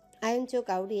 আয়ন চোখ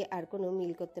আউড়িয়ে আর কোনো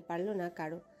মিল করতে পারল না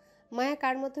কারো। মায়া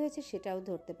কার মতো হয়েছে সেটাও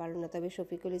ধরতে পারল না, তবে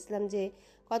শফিকুল ইসলাম যে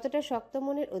কতটা শক্ত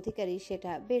মনের অধিকারী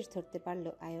সেটা বেশ ধরতে পারল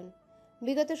আয়ন।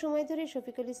 বিগত সময় ধরে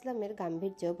শফিকুল ইসলামের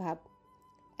গাম্ভীর্য ভাব,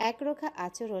 একরোখা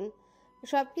আচরণ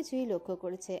সবকিছুই লক্ষ্য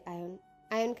করেছে আয়ন।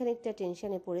 আয়ন খানিকটা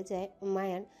টেনশনে পড়ে যায়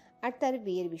মায়ার আর তার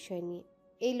বিয়ের বিষয় নিয়ে।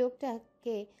 এই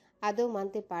লোকটাকে আদৌ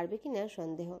মানতে পারবে কিনা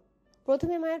সন্দেহ।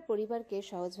 প্রথমে মায়ের পরিবারকে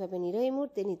সহজভাবে নিল, এই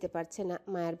মুহূর্তে নিতে পারছে না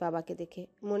মায়ের বাবাকে দেখে।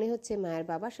 মনে হচ্ছে মায়ের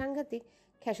বাবা সাংঘাতিক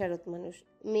খেসারত মানুষ,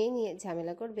 মেয়ে নিয়ে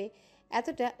ঝামেলা করবে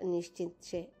এতটা নিশ্চিত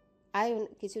সে। আয়ন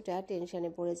কিছুটা টেনশনে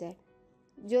পড়ে যায়।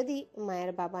 যদি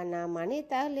মায়ের বাবা না মানে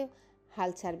তাহলে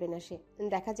হাল ছাড়বে না সে।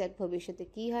 দেখা যাক ভবিষ্যতে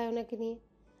কি হয় ওনাকে নিয়ে।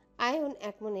 আয়ন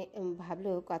একমনে ভাবল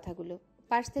কথাগুলো।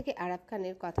 পাশ থেকে আরাফ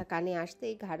খানের কথা কানে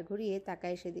আসতেই ঘাড় ঘুরিয়ে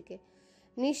তাকায় সেদিকে।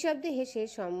 নিঃশব্দে হেসে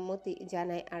সম্মতি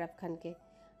জানায় আরাফ খানকে।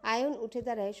 আয়ন উঠে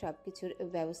দাঁড়ায় সব কিছুর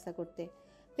ব্যবস্থা করতে।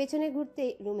 পেছনে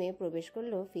ঘুরতেই রুমে প্রবেশ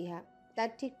করলো ফিহা। তার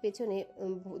ঠিক পেছনে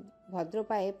ভদ্র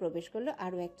পায়ে প্রবেশ করলো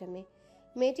আরও একটা মেয়ে।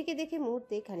 মেয়েটিকে দেখে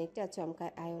মুহূর্তে খানিকটা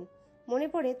চমকায় আয়ন। মনে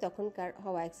পড়ে তখনকার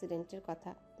হওয়া অ্যাক্সিডেন্টের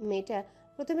কথা। মেয়েটা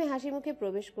প্রথমে হাসি মুখে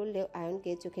প্রবেশ করলেও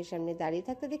আয়নকে চোখের সামনে দাঁড়িয়ে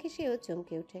থাকতে দেখে সেও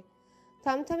চমকে ওঠে।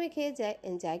 থমথমে খেয়ে যায়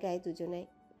জায়গায় দুজনাই।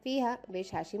 ফিহা বেশ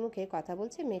হাসি মুখে কথা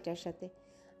বলছে মেয়েটার সাথে।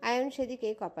 আয়ন সেদিকে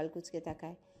কপাল কুঁচকে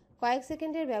তাকায়। কয়েক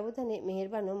সেকেন্ডের ব্যবধানে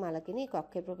মেহেরবানও মালাকে নিয়ে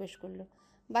কক্ষে প্রবেশ করলো।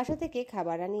 বাসা থেকে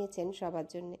খাবার আনিয়েছেন সবার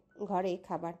জন্য। ঘরে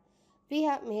খাবার।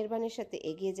 ফিহা মেহেরবানের সাথে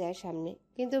এগিয়ে যায় সামনে,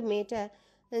 কিন্তু মেয়েটা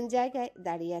জায়গায়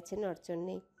দাঁড়িয়ে আছে, নড়চড়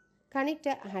নেই।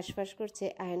 খানিকটা হাঁসফাঁস করছে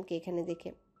আয়নকে এখানে দেখে।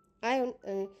 আয়ন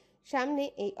সামনে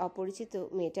এই অপরিচিত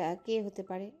মেয়েটা কে হতে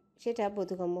পারে সেটা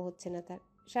বোধগম্য হচ্ছে না তার।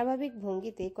 স্বাভাবিক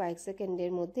ভঙ্গিতে কয়েক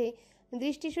সেকেন্ডের মধ্যে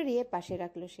দৃষ্টি সরিয়ে পাশে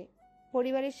রাখল সে।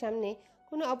 পরিবারের সামনে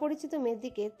কোনো অপরিচিত মেয়ের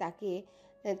দিকে তাকিয়ে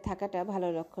থাকাটা ভালো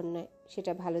লক্ষণ নয়।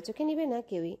 সেটা ভালো চোখে নিবে না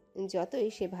কেউই, যতই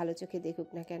সে ভালো চোখে দেখুক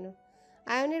না কেন।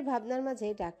 আয়নের ভাবনার মাঝে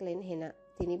ডাকলেন হেনা।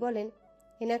 তিনি বলেন,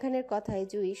 হেনা খানের কথায়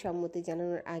জুই সম্মতি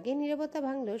জানানোর আগে নীরবতা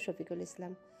ভাঙল শফিকুল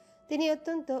ইসলাম। তিনি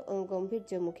অত্যন্ত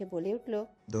গম্ভীর্য মুখে বলে উঠল,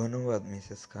 ধন্যবাদ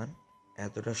মিসেস খান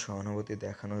এতটা সহানুভূতি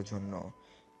দেখানোর জন্য,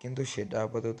 কিন্তু সেটা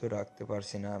আপাতত রাখতে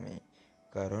পারছি না আমি,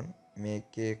 কারণ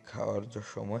মেয়েকে খাওয়ার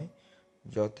সময়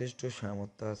যথেষ্ট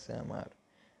সামর্থ্য আছে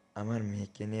আমার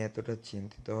মেয়েকে নিয়ে এতটা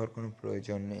চিন্তিত হওয়ার কোনো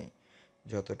প্রয়োজন নেই।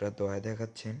 যতটা দয়া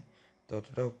দেখাচ্ছেন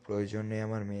ততটাও প্রয়োজন নেই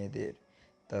আমার মেয়েদের।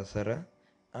 তাছাড়া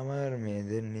আমার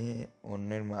মেয়েদের নিয়ে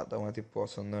অন্যের মাতামাতি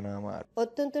পছন্দ না আমার।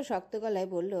 অত্যন্ত শক্ত গলায়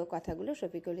বলল কথাগুলো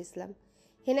শফিকুল ইসলাম।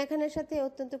 হেনা খানের সাথে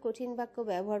অত্যন্ত কঠিন বাক্য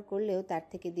ব্যবহার করলেও তার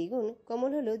থেকে দ্বিগুণ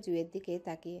কোমল হলো জুইয়ের দিকে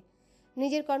তাকিয়ে।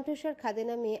 নিজের কণ্ঠস্বর খাদে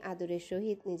নামিয়ে আদরের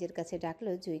সহিত নিজের কাছে ডাকল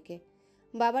জুইকে।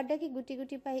 বাবার ডাকে গুটি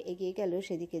গুটি পায়ে এগিয়ে গেল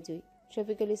সেদিকে জুই।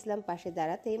 শফিকুল ইসলাম পাশে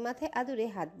দাঁড়াতে মাথায় আদরে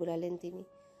হাত বুলালেন তিনি।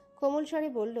 কোমল স্বরে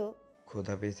বলল,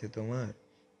 ক্ষুধা পেয়েছে তোমার?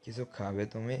 কিছু খাবে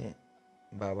তুমি?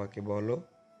 বাবাকে বলো,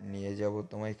 নিয়ে যাব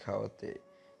তোমায় খাওয়াতে।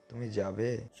 তুমি যাবে?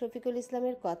 শফিকুল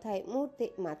ইসলামের কথায় মুহূর্তে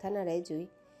মাথা নাড়ায় জুই।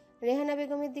 রেহানা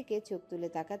বেগমের দিকে চোখ তুলে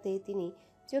তাকাতেই তিনি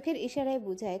চোখের ইশারায়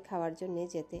বুঝায় খাওয়ার জন্য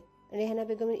যেতে। রেহানা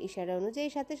বেগমের ইশারা অনুযায়ী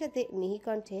সাথে সাথে মিহি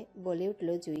কণ্ঠে বলে উঠল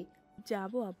জুই।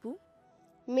 যাবো আপু।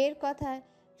 মেয়ের কথার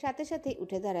সাথে সাথে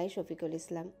উঠে দাঁড়ায় শফিকুল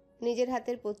ইসলাম। নিজের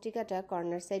হাতের পত্রিকাটা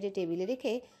কর্নার সাইডে টেবিলে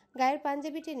রেখে গায়ের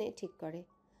পাঞ্জাবি টেনে ঠিক করে।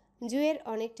 জুয়ের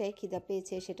অনেকটাই খিদা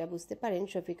পেয়েছে সেটা বুঝতে পারেন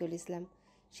শফিকুল ইসলাম।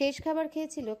 শেষ খাবার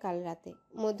খেয়েছিল কাল রাতে।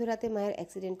 মধ্যরাতে মায়ের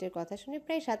অ্যাক্সিডেন্টের কথা শুনে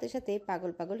প্রায় সাথে সাথে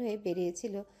পাগল পাগল হয়ে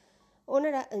বেরিয়েছিল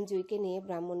ওনারা জুইকে নিয়ে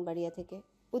ব্রাহ্মণবাড়িয়া থেকে।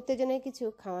 উত্তেজনায় কিছু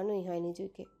খাওয়ানোই হয়নি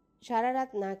জুইকে। সারা রাত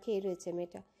না খেয়ে রয়েছে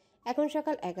মেয়েটা। এখন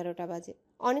সকাল 11টা বাজে।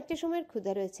 অনেকটা সময়ের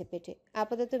ক্ষুধা রয়েছে পেটে।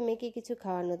 আপাতত মেয়েকে কিছু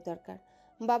খাওয়ানোর দরকার।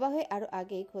 বাবা হয়ে আরও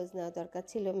আগেই খোঁজ নেওয়া দরকার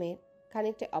ছিল মেয়ের।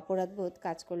 খানিকটা অপরাধবোধ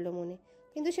কাজ করলো মনে,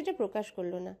 কিন্তু সেটা প্রকাশ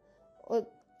করলো না।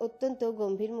 অত্যন্ত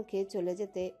গম্ভীর মুখে চলে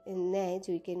যেতে নেয়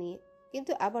জুইকে নিয়ে,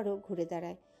 কিন্তু আবারও ঘুরে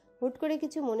দাঁড়ায়। হুট করে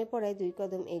কিছু মনে পড়ায় 2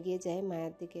 কদম এগিয়ে যায়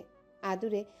মায়ার দিকে।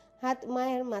 আদুরে হাত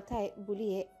মায়ের মাথায়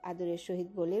বুলিয়ে আদুরের সহিত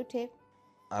বলে ওঠে,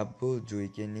 আব্বু,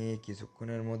 জুইকে নিয়ে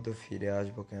কিছুক্ষণের মধ্যে ফিরে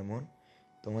আসবো কেমন?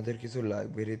 তোমাদের কিছু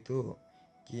লাগবে ঋতু?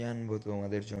 কি আনবো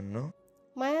তোমাদের জন্য?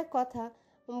 মায়া কথা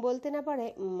বলতে না পারে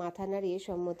মাথা নাড়িয়ে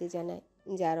সম্মতি জানায়,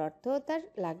 যার অর্থ তার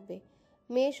লাগবে।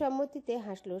 মেয়ের সম্মতিতে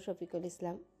হাসলো শফিকুল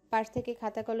ইসলাম। পাশ থেকে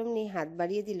খাতা কলম নিয়ে হাত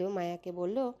বাড়িয়ে দিল মায়াকে,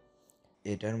 বলল,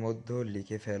 এটার মধ্যে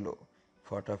লিখে ফেলো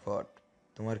ফটাফট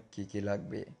তোমার কি কি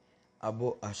লাগবে। আব্বু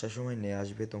আসার সময় নিয়ে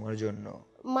আসবে তোমার জন্য।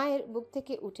 মায়ের বুক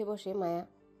থেকে উঠে বসে মায়া।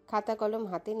 খাতা কলম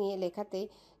হাতে নিয়ে লেখাতেই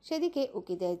সেদিকে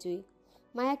উকি দেয় জুই।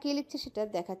 মায়া কী লিখছে সেটা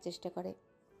দেখার চেষ্টা করে।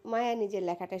 মায়া নিজের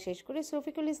লেখাটা শেষ করে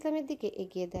শফিকুল ইসলামের দিকে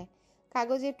এগিয়ে দেয়।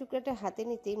 কাগজের টুকরাটা হাতে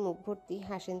নিতেই মুখ ভর্তি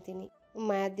হাসেন তিনি।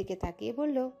 মায়ার দিকে তাকিয়ে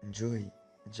বলল, জুই,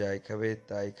 যাই খাবে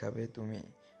তাই খাবে তুমি?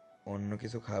 অন্য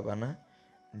কিছু খাবা না?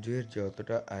 জুইয়ের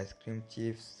যতটা আইসক্রিম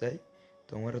চিপস চাই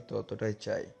তোমারও ততটাই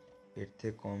চাই। এর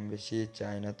থেকে কম বেশি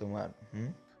চাই না তোমার।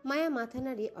 মায়া মাথা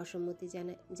নাড়িয়ে অসম্মতি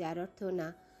জানায়, যার অর্থ না।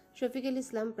 শফিকুল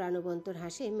ইসলাম প্রাণবন্তর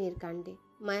হাসে মেয়ের কাণ্ডে।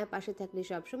 মায়া পাশে থাকলে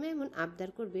সবসময় এমন আবদার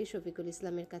করবে শফিকুল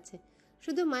ইসলামের কাছে।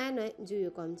 শুধু মায়া নয়,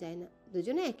 জুইও কম যায় না।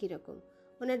 দুজনে একই রকম।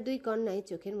 ওনার 2 কন্যাই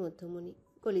চোখের মধ্যমণি,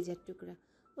 কলিজার টুকরা।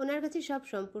 ওনার কাছে সব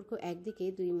সম্পর্ক একদিকে,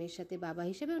 2 মেয়ের সাথে বাবা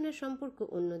হিসেবে ওনার সম্পর্ক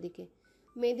অন্যদিকে।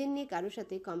 মেয়েদের নিয়ে কারোর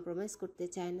সাথে কম্প্রোমাইজ করতে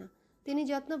চায় না। তিনি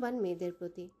যত্নবান মেয়েদের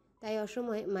প্রতি। তাই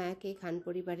অসময়ে মায়াকে খান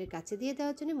পরিবারের কাছে দিয়ে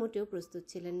দেওয়ার জন্য মোটেও প্রস্তুত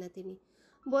ছিলেন না তিনি।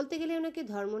 বলতে গেলে ওনাকে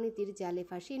ধর্মনীতির জালে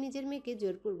ফাঁসিয়ে নিজের মেয়েকে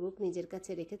জোরপূর্বক নিজের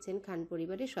কাছে রেখেছেন খান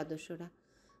পরিবারের সদস্যরা।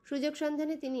 সুযোগ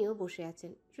সন্ধানে তিনিও বসে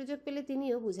আছেন। সুযোগ পেলে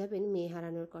তিনিও বুঝাবেন মেয়ে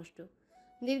হারানোর কষ্ট।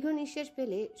 দীর্ঘ নিঃশ্বাস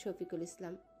পেলে শফিকুল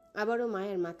ইসলাম আবারও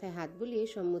মায়ের মাথায় হাত বুলিয়ে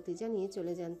সম্মতি জানিয়ে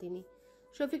চলে যান তিনি।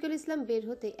 শফিকুল ইসলাম বের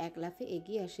হতে এক লাফে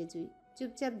এগিয়ে আসে জুই।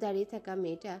 চুপচাপ দাঁড়িয়ে থাকা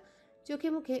মেয়েটা চোখে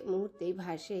মুখে মুহূর্তেই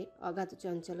ভাসে অগাধ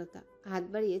চঞ্চলতা। হাত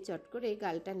বাড়িয়ে চট করে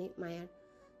গাল টানে মায়ার।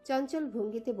 চঞ্চল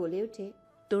ভঙ্গিতে বলে ওঠে,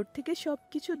 তোর থেকে সব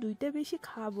কিছু 2টা বেশি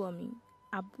খাবো আমি।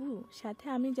 আব্বু, সাথে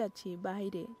আমি যাচ্ছি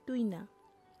বাইরে, তুই না।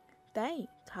 তাই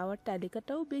খাওয়ার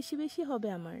তালিকাটাও বেশি বেশি হবে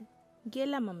আমার।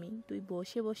 গেলাম আমি, তুই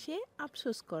বসে বসে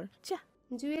আফসোস কর, যা।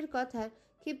 জুইয়ের কথা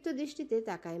ক্ষিপ্ত দৃষ্টিতে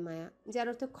তাকায় মায়া, যার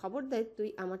অর্থ খবরদার তুই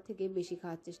আমার থেকে বেশি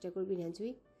খাওয়ার চেষ্টা করবি না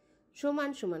জুই।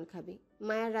 সমান সমান খাবি।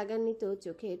 মায়ার রাগান্বিত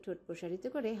চোখে ঠোঁট প্রসারিত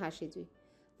করে হাসে জুই।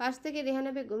 পাশ থেকে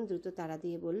রেহানা বেগম দ্রুত তাড়া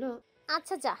দিয়ে বলল,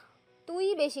 আচ্ছা যা, তুই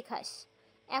বেশি খাস।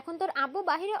 এখন তোর আব্বু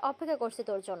বাহিরে অপেক্ষা করছে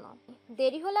তোর জন্য।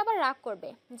 দেরি হলে আবার রাগ করবে,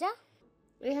 যা।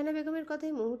 রেহানা বেগমের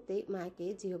কথায় মুহূর্তেই মায়াকে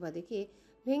জিহবা দেখিয়ে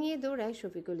ভেঙিয়ে দৌড়ায়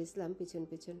শফিকুল ইসলাম পিছন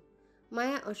পিছন।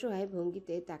 মায়া অসহায়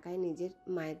ভঙ্গিতে তাকায় নিজের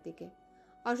মায়ের দিকে।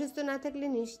 অসুস্থ না থাকলে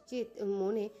নিশ্চিত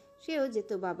মনে সেও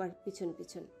যেত বাবার পিছন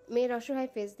পিছন। মেয়ের অসহায়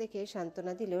ফেস দেখে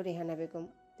সান্ত্বনা দিল রেহানা বেগম।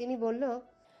 তিনি বলল,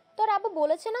 তোর আব্বু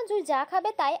বলেছে না জুই যা খাবে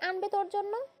তাই আনবে তোর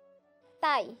জন্য?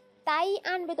 তাই তাই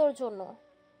আনবে তোর জন্য।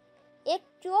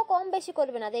 একটুও কম বেশি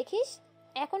করবে না, দেখিস।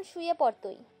 এখন শুয়ে পড়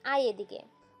তুই, আয় এদিকে।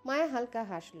 মায়া হালকা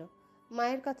হাসলো।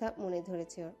 মায়ের কথা মনে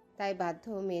ধরেছে ওর, তাই বাধ্য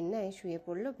মেয়ের ন্যায় শুয়ে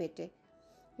পড়ল পেটে।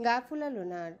 গা ফুলালো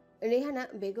না আর। রেহানা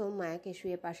বেগম মায়াকে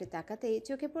শুয়ে পাশে তাকাতেই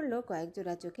চোখে পড়ল কয়েক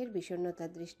জোড়া চোখের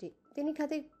বিষণ্ণতার দৃষ্টি। তিনি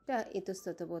খানিকটা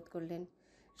ইতস্তত বোধ করলেন।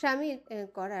 স্বামীর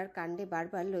করার কাণ্ডে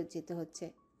বারবার লজ্জিত হচ্ছে,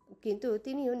 কিন্তু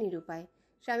তিনিও নিরুপায়।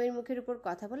 স্বামীর মুখের উপর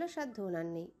কথা বলার সাধ্য ওনার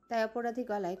নেই। তাই অপরাধী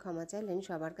গলায় ক্ষমা চাইলেন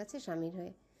সবার কাছে স্বামীর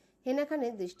হয়ে। হেনা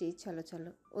খানের দৃষ্টি ছলছল,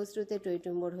 অশ্রুতে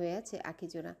টইটুম্বর হয়ে আছে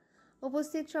আখিজোড়া।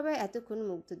 উপস্থিত সবাই এতক্ষণ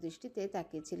মুগ্ধ দৃষ্টিতে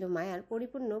তাকিয়েছিল মায়ার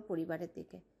পরিপূর্ণ পরিবারের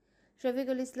দিকে।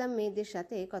 শফিকুল ইসলাম মেয়েদের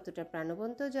সাথে কতটা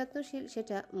প্রাণবন্ত যত্নশীল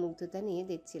সেটা মুগ্ধতা নিয়ে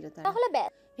দেখছিল তারা। তাহলে ব্যাস।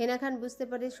 হেনা খান বুঝতে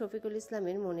পারে শফিকুল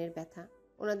ইসলামের মনের ব্যথা।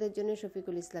 ওনাদের জন্য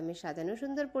শফিকুল ইসলামের সাজানো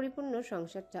সুন্দর পরিপূর্ণ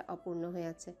সংসারটা অপূর্ণ হয়ে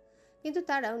আছে, কিন্তু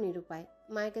তারাও নিরুপায়।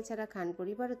 মায়াকে ছাড়া খান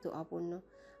পরিবারও তো অপূর্ণ।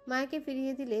 মায়াকে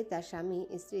ফিরিয়ে দিলে তার স্বামী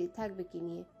স্ত্রী থাকবে কি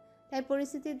নিয়ে? তাই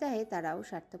পরিস্থিতির দায়ে তারাও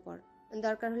স্বার্থপর।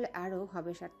 দরকার হলে আরও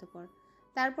হবে স্বার্থপর।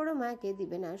 তারপরও মায়াকে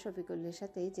দিবে না শফিকুলের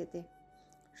সাথে যেতে।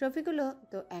 শফিকুলও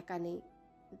তো একা নেই,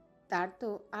 তার তো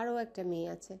আরও একটা মেয়ে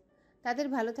আছে। তাদের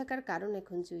ভালো থাকার কারণ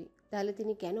এখন জুই। তাহলে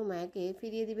তিনি কেন মায়াকে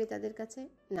ফিরিয়ে দিবে তাদের কাছে?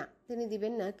 না, তিনি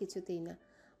দিবেন না, কিছুতেই না।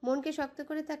 মনকে শক্ত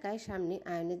করে তাকায় সামনে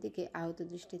আয়নের দিকে আহত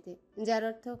দৃষ্টিতে, যার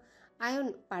অর্থ, আয়ন,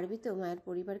 পারবি তো মায়ের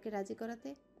পরিবারকে রাজি করাতে?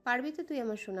 পারবি তো তুই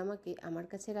আমার সোনামাকে আমার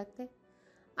কাছে রাখতে?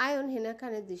 আয়ন হেনা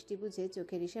খানের দৃষ্টি বুঝে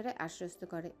চোখের ইশারায় আশ্বস্ত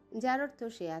করে, যার অর্থ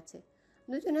সে আছে।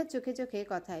 দুজনের চোখে চোখে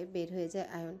কথায় বের হয়ে যায়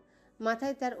আয়ন।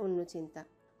 মাথায় তার অন্য চিন্তা।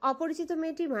 অপরিচিত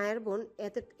মেয়েটি মায়ের বোন,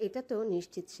 এটা তো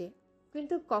নিশ্চিত সে।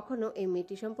 কিন্তু কখনো এই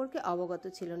মেয়েটি সম্পর্কে অবগত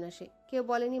ছিল না সে। কেউ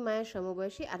বলেনি মায়ের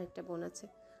সমবয়সী আরেকটা বোন আছে।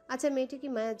 আচ্ছা, মেয়েটি কি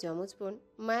মায়ের যমজ বোন?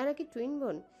 মায়ের নাকি টুইন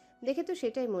বোন? দেখে তো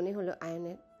সেটাই মনে হলো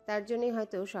আয়নের। তার জন্যই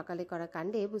হয়তো সকালে করা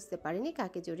কাণ্ডে বুঝতে পারেনি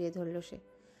কাকে জড়িয়ে ধরল সে।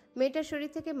 মেয়েটার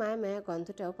শরীর থেকে মায়া মায়া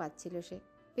গন্ধটাও পাচ্ছিল সে।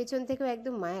 পেছন থেকেও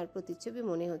একদম মায়ার প্রতিচ্ছবি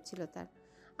মনে হচ্ছিল তার।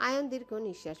 আয়ন দীর্ঘ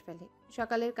নিঃশ্বাস ফেলে।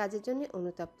 সকালের কাজের জন্য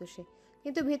অনুতপ্ত সে,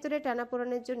 কিন্তু ভেতরে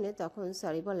টানাপোড়েনের জন্য তখন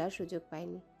সরি বলার সুযোগ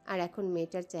পায়নি। আর এখন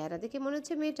মেয়েটার চেহারা দেখে মনে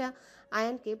হচ্ছে মেয়েটা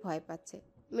আয়ানকে ভয় পাচ্ছে।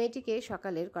 মেয়েটিকে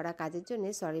সকালের করা কাজের জন্য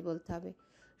সরি বলতে হবে,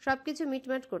 সবকিছু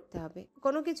মিটমাট করতে হবে।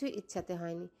 কোনো কিছু ইচ্ছাতে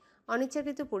হয়নি,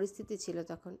 অনিচ্ছাকৃত পরিস্থিতি ছিল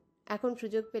তখন। এখন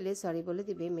সুযোগ পেলে সরি বলে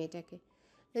দিবে মেয়েটাকে।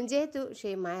 যেহেতু সে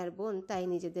মায়ার বোন, তাই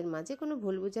নিজেদের মাঝে কোনো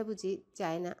ভুল বুঝাবুঝি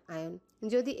চায় না আয়ন।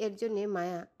 যদি এর জন্যে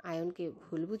মায়া আয়নকে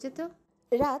ভুল বুঝে তো।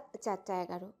 রাত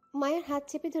 4:11। মায়ের হাত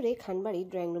চেপে ধরে খানবাড়ির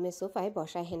ড্রয়িং রুমের সোফায়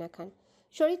বসায় হেনা খান।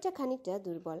 শরীরটা খানিকটা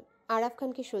দুর্বল। আরাফ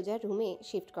খানকে সোজা রুমে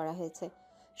শিফট করা হয়েছে।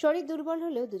 শরীর দুর্বল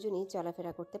হলেও দুজনেই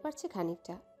চলাফেরা করতে পারছে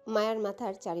খানিকটা। মায়ার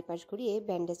মাথার চারিপাশ ঘুরিয়ে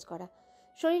ব্যান্ডেজ করা।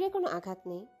 শরীরে কোনো আঘাত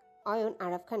নেই। অয়ন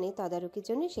আরাফ খানের তদারকির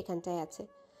জন্য সেখানটায় আছে।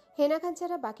 হেনা খান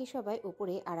ছাড়া বাকি সবাই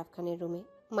উপরে আরাফ খানের রুমে।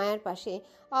 মায়ার পাশে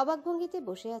অবাক ভঙ্গিতে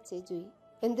বসে আছে জুই।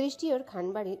 দৃষ্টি ওর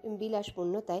খানবাড়ির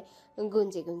বিলাসপূর্ণতায়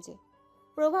গুঞ্জে গুঞ্জে।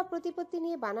 প্রভাব প্রতিপত্তি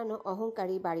নিয়ে বানানো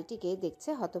অহংকারী বাড়িটিকে দেখছে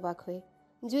হতবাক হয়ে।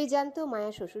 জুই জানত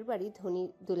মায়া শ্বশুরবাড়ি ধনী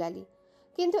দুলালি,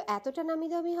 কিন্তু এতটা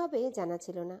নামিদামি হবে জানা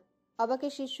ছিল না।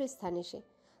 অবাকের শীর্ষস্থানে সে।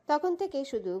 তখন থেকে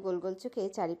শুধু গোল গোল চোখে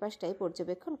চারিপাশটায়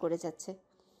পর্যবেক্ষণ করে যাচ্ছে।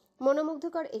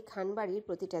 মনোমুগ্ধকর এই খানবাড়ির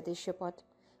প্রতিটা দৃশ্যপট।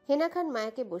 হেনা খান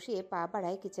মায়াকে বসিয়ে পা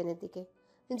বাড়ায় কিচেনের দিকে।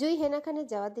 জুই হেনা খানের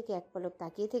যাওয়ার দিকে এক পলক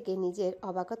তাকিয়ে থেকে নিজের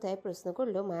অবাকতায় প্রশ্ন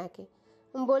করল মায়াকে।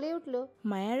 বলে উঠল,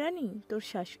 মায়ারানী,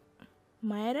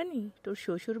 তোর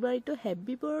শ্বশুর বাড়ি তো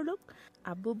হ্যাব্বি বড়লোক।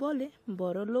 আব্বু বলে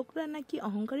বড় লোকরা নাকি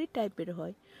অহংকারী টাইপের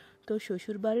হয়। তোর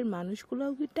শ্বশুর বাড়ির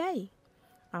মানুষগুলোও কি তাই?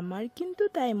 আমার কিন্তু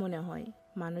তাই মনে হয়।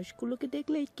 মানুষগুলোকে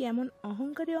দেখলেই কেমন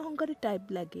অহংকারী অহংকারী টাইপ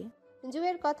লাগে।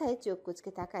 জুয়ের কথায় চোখ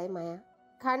কুচকে তাকায় মায়া।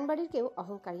 খানবাড়ির কেউ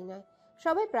অহংকারী নয়,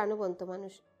 সবাই প্রাণবন্ত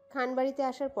মানুষ। খানবাড়িতে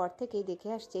আসার পর থেকেই দেখে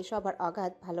আসছে সবার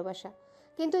অগাধ ভালোবাসা,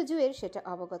 কিন্তু জুয়ের সেটা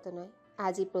অবগত নয়।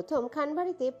 আজই প্রথম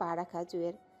খানবাড়িতে পা রাখা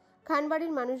জুয়ের।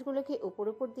 খানবাড়ির মানুষগুলোকে উপর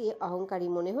উপর দিয়ে অহংকারী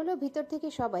মনে হলো, ভিতর থেকে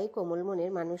সবাই কোমল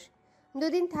মনের মানুষ।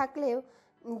 দুদিন থাকলেও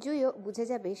জুইও বুঝে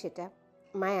যাবে সেটা।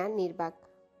 মায়া নির্বাক।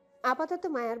 আপাতত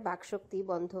মায়ার বাকশক্তি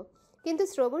বন্ধ, কিন্তু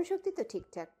শ্রবণ শক্তি তো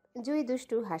ঠিকঠাক। জুই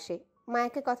দুষ্টু হাসে।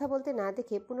 মায়াকে কথা বলতে না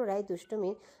দেখে পুনরায়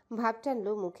দুষ্টুমির ভাব টানল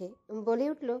মুখে। বলে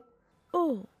উঠল, ও,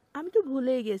 আমি তো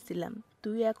ভুলেই গেছিলাম,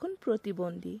 তুই এখন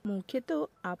প্রতিবন্ধী। মুখে তো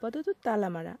আপাতত তালা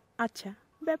মারা। আচ্ছা,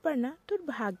 ব্যাপার না, তোর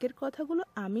ভাগ্যের কথাগুলো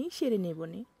আমিই সেরে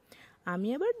নেবনে। আমি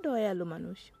আবার দয়ালু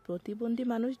মানুষ। প্রতিবন্ধী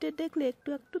মানুষদের দেখলে একটু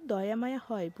একটু দয়া মায়া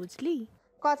হয়, বুঝলি?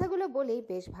 কথাগুলো বলেই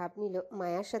বেশ ভাব নিল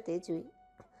মায়ার সাথে জুই।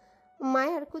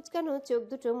 মায়ার কুচকানো চোখ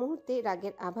দুটো মুহূর্তে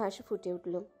রাগের আভাস ফুটে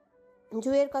উঠল।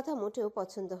 জুয়ের কথা মোটেও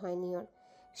পছন্দ হয়নি ওর।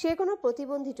 সে কোনো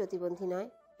প্রতিবন্ধী নয়।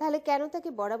 তাহলে কেন তাকে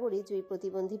বরাবরই জুই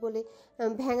প্রতিবন্ধী বলে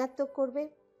ভ্যাঙাত্মক করবে?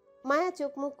 মায়া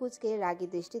চোখ মুখ কুচকে রাগী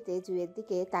দৃষ্টিতে জুইয়ের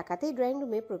দিকে তাকাতেই ড্রয়িং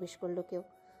রুমে প্রবেশ করলো কেউ।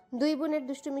 দুই বোনের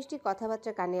দুষ্টু মিষ্টি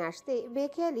কথাবার্তা কানে আসতে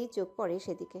বেখেয়ালি চোখ পড়ে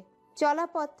সেদিকে। চলা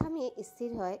পথ থামিয়ে স্থির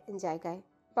হয় জায়গায়।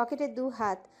 পকেটে দু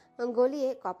হাত গলিয়ে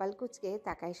কপাল কুচকে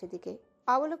তাকায় সেদিকে।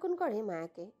 অবলোকন করে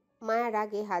মায়াকে। মায়া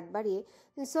রাগে হাত বাড়িয়ে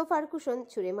সোফার কুশন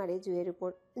ছুঁড়ে মারে জুইয়ের উপর।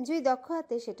 জুই দক্ষ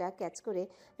হাতে সেটা ক্যাচ করে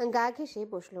গা ঘেঁষে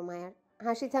বসলো মায়ার।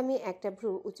 হাসি থামিয়ে একটা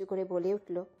ভ্রু উঁচু করে বলে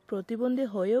উঠল, প্রতিবন্ধী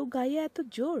হয়েও গায়ে এত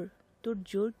জোর? তোর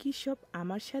জোর কি সব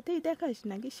আমার সাথেই দেখাস,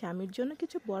 নাকি স্বামীর জন্য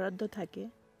কিছু বরাদ্দ থাকে?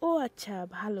 ও আচ্ছা,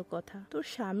 ভালো কথা। তোর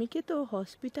স্বামীকে তো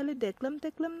হসপিটালে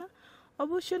দেখলাম না।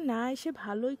 অবশ্য না এসে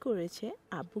ভালোই করেছে।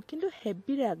 আব্বু কিন্তু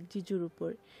হেব্বি রাগ জিজুর উপর।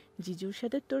 জিজুর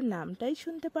সাথে তোর নামটাই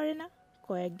শুনতে পারে না।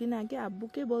 কয়েকদিন আগে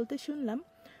আব্বুকে বলতে শুনলাম,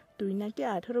 তুই নাকি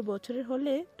 18 বছরের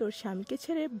হলে তোর স্বামীকে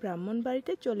ছেড়ে ব্রাহ্মণ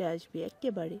বাড়িতে চলে আসবি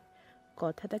একেবারে।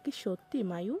 কথাটা কি সত্যি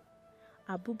মায়ু?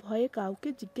 আব্বু ভয়ে কাউকে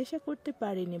জিজ্ঞাসা করতে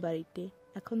পারেনি বাড়িতে।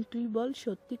 এখন তুই বল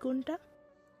সত্যি কোনটা?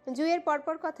 জুইয়ের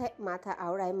পরপর কথায় মাথা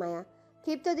আওড়ায় মায়া।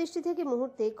 ক্ষিপ্ত দৃষ্টি থেকে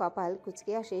মুহূর্তে কপাল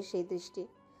কুচকে আসে সেই দৃষ্টি।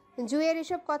 জুইয়ের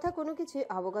এসব কথা কোনো কিছুই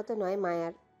অবগত নয়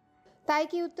মায়ার। তাই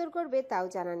কি উত্তর করবে তাও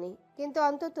জানা নেই, কিন্তু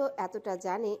অন্তত এতটা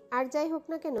জানে আর যাই হোক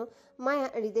না কেন মায়া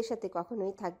হৃদের সাথে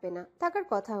কখনোই থাকবে না, থাকার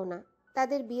কথাও না।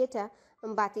 তাদের বিয়েটা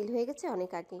বাতিল হয়ে গেছে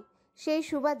অনেক আগে। সেই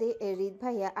সুবাদে হৃদ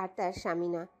ভাইয়া আর তার স্বামী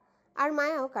না, আর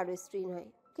মায়াও কারো স্ত্রী নয়।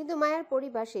 কিন্তু মায়ার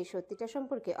পরিবার সেই সত্যিটা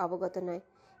সম্পর্কে অবগত নয়।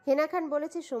 হেনা খান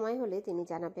বলেছে সময় হলে তিনি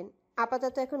জানাবেন।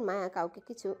 আপাতত এখন মায়া কাউকে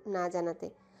কিছু না জানাতে।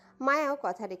 মায়াও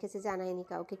কথা রেখেছে, জানায়নি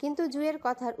কাউকে। কিন্তু জুয়ের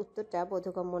কথার উত্তরটা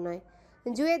বোধগম্য নয়।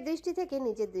 জুয়ের দৃষ্টি থেকে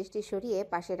নিজের দৃষ্টি সরিয়ে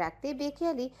পাশে রাখতেই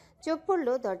বেখেয়ালি চোখ পড়ল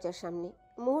দরজার সামনে।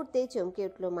 মুহূর্তেই চমকে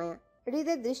উঠল মায়া।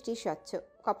 হৃদের দৃষ্টি স্বচ্ছ,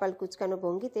 কপাল কুচকানো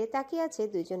ভঙ্গিতে তাকিয়ে আছে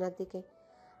দুজনার দিকে।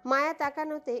 মায়া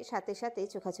তাকানোতে সাথে সাথে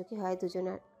চোখাচোখি হয়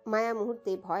দুজনার। মায়া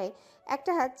মুহূর্তে ভয়ে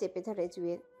একটা হাত চেপে ধরে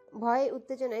জুয়ের। ভয়ে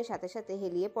উত্তেজনায় সাথে সাথে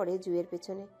হেলিয়ে পড়ে জুয়ের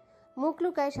পেছনে, মুখ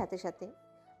লুকায় সাথে সাথে।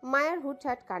 মায়ার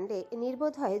হুটহাট কাণ্ডে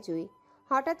নির্বোধ হয় জুই।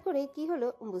 হঠাৎ করে কি হলো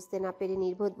বুঝতে না পেরে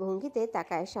নির্বোধ ভঙ্গিতে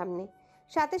তাকায় সামনে।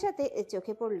 সাথে সাথে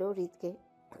চোখে পড়ল হৃদকে।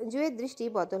 জুয়ের দৃষ্টি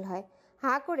বদল হয়,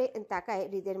 হাঁ করে তাকায়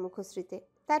হৃদের মুখশ্রীতে।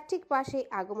 তার ঠিক পাশে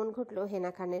আগমন ঘটল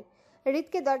হেনা খানের।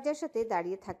 হৃদকে দরজার সাথে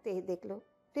দাঁড়িয়ে থাকতে দেখল।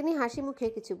 তিনি হাসি মুখে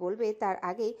কিছু বলবে তার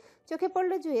আগেই চোখে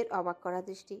পড়ল জুয়ের অবাক করা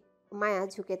দৃষ্টি। মায়া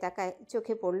ঝুঁকে তাকায়,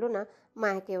 চোখে পড়ল না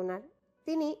মায়াকে ওনার।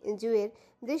 তিনি জুয়ের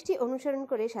দৃষ্টি অনুসরণ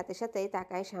করে সাথে সাথে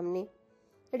তাকায় সামনে।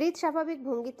 হৃদ স্বাভাবিক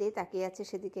ভঙ্গিতে তাকিয়ে আছে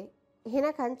সেদিকে।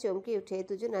 হেনা খান চমকে উঠে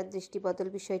দুজনার দৃষ্টি বদল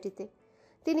বিষয়টিতে।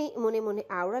 তিনি মনে মনে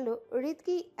আওড়ালো, হৃদ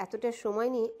কি এতটা সময়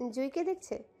নিয়ে জুইকে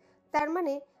দেখছে? তার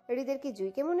মানে হৃদের কি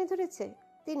জুইকে মনে ধরেছে?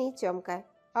 তিনি চমকায়।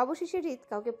 অবশেষে হৃদ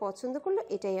কাউকে পছন্দ করলো,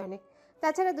 এটাই অনেক।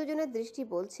 তাছাড়া দুজনের দৃষ্টি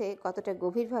বলছে কতটা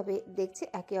গভীরভাবে দেখছে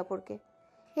একে অপরকে।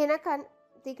 হেনা খান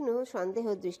তীক্ষ্ণ সন্দেহ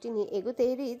দৃষ্টি নিয়ে এগোতে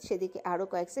হৃদ সেদিকে আরও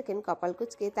কয়েক সেকেন্ড কপাল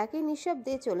কুচকে তাকে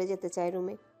নিঃশব্দে চলে যেতে চায়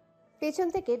রুমে। পেছন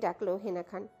থেকে ডাকলো হেনা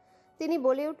খান। তিনি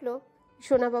বলে উঠল,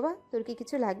 সোনা বাবা, তোর কি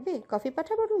কিছু লাগবে? কফি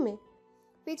পাঠাবো রুমে?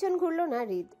 পিছন ঘুরল না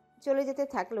হৃদ, চলে যেতে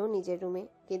থাকলো নিজের রুমে।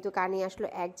 কিন্তু কানে আসলো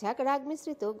এক ঝাঁক রাগ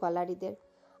মিশ্রিত গলা হৃদের।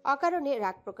 অকারণে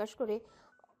রাগ প্রকাশ করে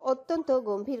অত্যন্ত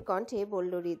গম্ভীর কণ্ঠে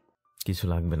বলল হৃদ, কিছু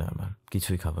লাগবে না আমার,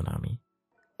 কিছুই খাবো না আমি।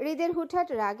 হৃদের হুটহাট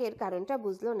রাগের কারণটা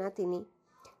বুঝল না তিনি।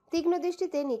 তীক্ষ্ণ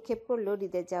দৃষ্টিতে নিক্ষেপ করল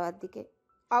হৃদের যাওয়ার দিকে।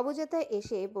 অবুঝতায়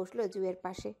এসে বসল জুয়ের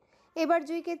পাশে। এবার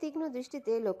জুইকে তীক্ষ্ণ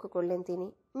দৃষ্টিতে লক্ষ্য করলেন তিনি।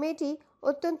 মেয়েটি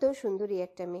অত্যন্ত সুন্দরী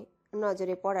একটা মেয়ে,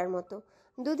 নজরে পড়ার মতো।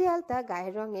 দুধে আলতা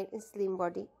গায়ের রঙের স্লিম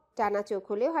বডি, টানা চোখ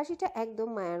হলেও হাসিটা একদম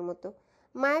মায়ার মতো।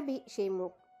 মায়াবী সেই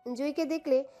মুখ। জুইকে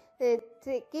দেখলে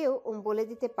কেউ বলে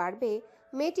দিতে পারবে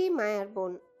মেয়েটি মায়ার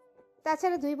বোন।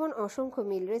 তাছাড়া দুই বোন অসংখ্য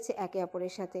মিল রয়েছে একে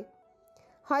অপরের সাথে।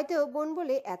 হয়তো বোন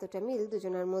বলে এতটা মিল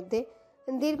দুজনার মধ্যে।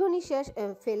 দীর্ঘ নিঃশ্বাস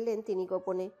ফেললেন তিনি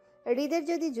গোপনে। হৃদের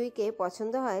যদি জুইকে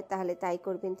পছন্দ হয় তাহলে তাই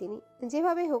করবেন তিনি।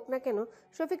 যেভাবে হোক না কেন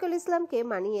শফিকুল ইসলামকে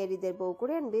মানিয়ে হৃদের বউ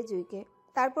করে আনবে জুইকে।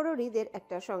 তারপরও হৃদের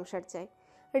একটা সংসার চায়।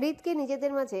 হৃদকে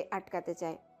নিজেদের মাঝে আটকাতে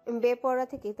চায়, বেপরোয়া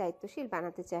থেকে দায়িত্বশীল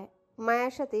বানাতে চায়।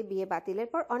 মায়ার সাথে বিয়ে বাতিলের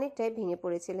পর অনেকটাই ভেঙে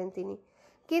পড়েছিলেন তিনি।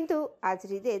 কিন্তু আজ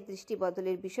হৃদের দৃষ্টি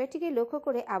বদলের বিষয়টিকে লক্ষ্য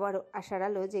করে আবারও আশার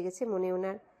আলো জেগেছে মনে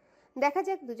ওনার। দেখা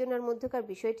যাক দুজনের মধ্যকার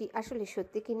বিষয়টি আসলে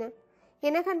সত্যি কিনা।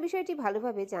 হেনা খান বিষয়টি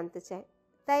ভালোভাবে জানতে চায়,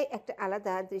 তাই একটা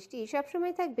আলাদা দৃষ্টি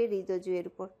সবসময় থাকবে হৃদ ও জুয়ের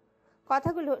উপর।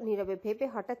 কথাগুলো নীরবে ভেবে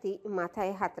হঠাৎই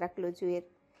মাথায় হাত রাখলো জুয়ের।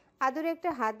 আদরে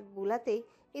একটা হাত বুলাতেই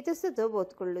ইতস্তত বোধ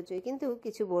করলো জুই, কিন্তু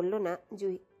কিছু বলল না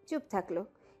জুই, চুপ থাকলো।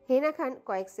 হেনা খান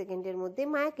কয়েক সেকেন্ডের মধ্যে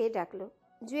মায়াকে ডাকলো।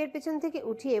 জুয়ের পেছন থেকে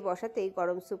উঠিয়ে বসাতেই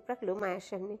গরম স্যুপ রাখলো মায়ার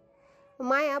সামনে।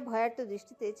 মায়া ভয়ার্ত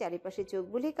দৃষ্টিতে চারিপাশে চোখ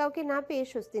বুলিয়ে কাউকে না পেয়ে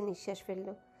স্বস্তির নিঃশ্বাস ফেলল।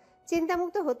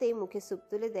 চিন্তামুক্ত হতেই মুখে স্যুপ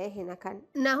তুলে দেয় হেনা খান।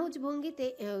 নাহুজ ভঙ্গিতে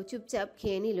চুপচাপ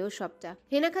খেয়ে নিল সবটা।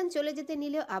 হেনা খান চলে যেতে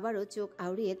নিলেও আবারও চোখ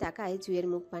আউড়িয়ে তাকায় জুয়ের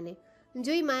মুখ পানে।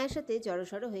 জুই মায়ের সাথে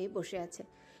জড়সড় হয়ে বসে আছে।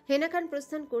 হেনা খান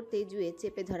প্রস্থান করতেই জুয়ে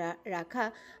চেপে ধরা রাখা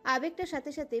আবেগটার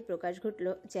সাথে সাথে প্রকাশ ঘটল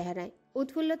চেহারায়।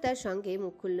 উৎফুল্লতার সঙ্গে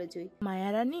মুখ খুলল জুই।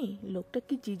 মায়ারানী, লোকটা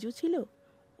কি জিজু ছিল?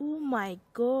 ও মাই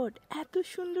গড, এত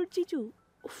সুন্দর জিজু!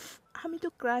 উফ, আমি তো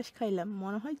ক্রাশ খাইলাম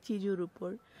মনে হয় জিজুর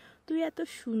উপর। তুই এত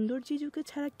সুন্দর জিজুকে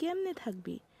ছাড়া কেমনে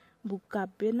থাকবি? বুক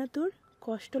কাঁপবে না তোর?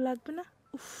 কষ্ট লাগবে না?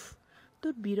 উফ,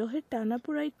 তোর বিরহের টানা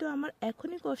পোড়াই তো আমার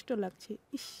এখনই কষ্ট লাগছে।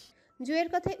 ইস! জুয়ের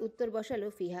কথায় উত্তর বসালো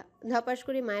ফিহা। ধপাস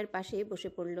করে মায়ের পাশে বসে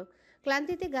পড়ল।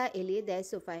 ক্লান্তিতে গা এলিয়ে দেয়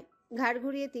সোফায়। ঘাড়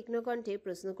ঘুরিয়ে তীক্ষ্ণ কণ্ঠে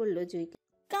প্রশ্ন করল জুইকে।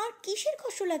 কার কিসের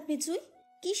কষ্ট লাগবে জুই?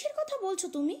 কিসের কথা বলছো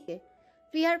তুমি?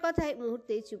 ফিহার কথায়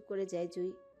মুহূর্তেই চুপ করে যায়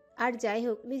জুই। আর যাই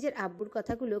হোক, নিজের আব্বুর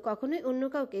কথাগুলো কখনোই অন্য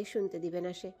কাউকে শুনতে দিবে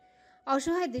না সে।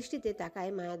 অসহায় দৃষ্টিতে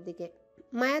তাকায় মায়ার দিকে।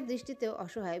 মায়ার দৃষ্টিতেও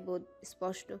অসহায় বোধ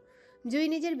স্পষ্ট। জুই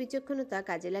নিজের বিচক্ষণতা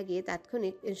কাজে লাগিয়ে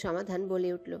তাৎক্ষণিক সমাধান বলে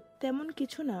উঠল। তেমন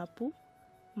কিছু না আপু,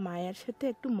 মায়ের সাথে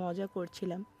একটু মজা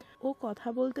করছিলাম। ও কথা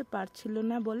বলতে পারছিল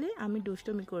না বলে আমি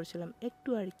দুষ্টুমি করছিলাম একটু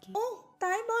আর কি। ও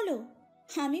তাই বলো?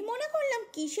 আমি মনে করলাম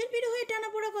কিসের বিরহে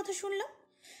টানাপোড়া কথা শুনলাম।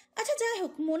 আচ্ছা যাই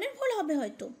হোক, মনের ভুল হবে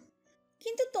হয়তো।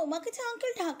 কিন্তু তোমাকে যে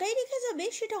আঙ্কেল ঢাকায় রেখে যাবে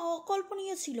সেটা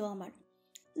অকল্পনীয় ছিল আমার।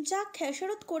 যা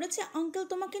খেসারত করেছে আঙ্কেল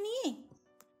তোমাকে নিয়ে,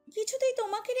 কিছুতেই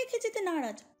তোমাকে রেখে যেতে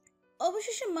নারাজ।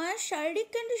 অবশেষে মায়ের শারীরিক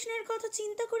কন্ডিশনের কথা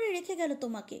চিন্তা করে রেখে গেল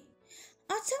তোমাকে।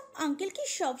 আচ্ছা, আঙ্কেল কি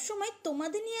সবসময়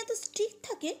তোমাদের নিয়ে এত স্ট্রিক্ট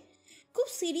থাকে? খুব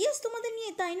সিরিয়াস তোমাদের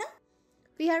নিয়ে, তাই না?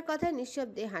 ফিহার কথায়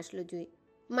নিঃশব্দে হাসল জুই।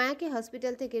 মায়াকে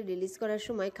হসপিটাল থেকে রিলিজ করার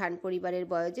সময় খান পরিবারের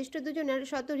বয়োজ্যেষ্ঠ দুজনের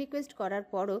শত রিকোয়েস্ট করার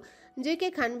পরও জুইকে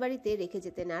খানবাড়িতে রেখে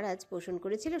যেতে নারাজ পোষণ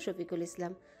করেছিল শফিকুল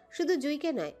ইসলাম। শুধু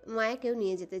জুইকে নয়, মায়াকেও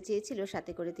নিয়ে যেতে চেয়েছিল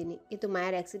সাথে করে তিনি, কিন্তু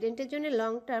মায়ের অ্যাক্সিডেন্টের জন্য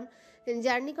লং টার্ম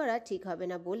জার্নি করা ঠিক হবে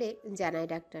না বলে জানায়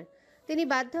ডাক্তার। তিনি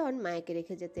বাধ্য হন মায়াকে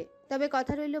রেখে যেতে। তবে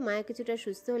কথা রইল মায়া কিছুটা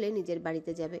সুস্থ হলে নিজের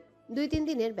বাড়িতে যাবে। 2-3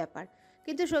 দিনের ব্যাপার।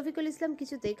 কিন্তু শফিকুল ইসলাম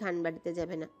কিছুতেই খানবাড়িতে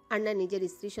যাবে না, আর না নিজের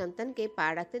স্ত্রী সন্তানকে পা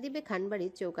রাখতে দিবে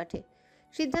খানবাড়ির চৌকাঠে।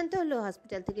 সিদ্ধান্ত হলো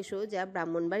হসপিটাল থেকে সোজা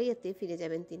ব্রাহ্মণবাড়িয়াতে ফিরে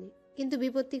যাবেন তিনি। কিন্তু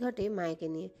বিপত্তি ঘটে মায়াকে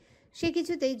নিয়ে। সে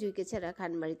কিছুতেই জুইকে ছাড়া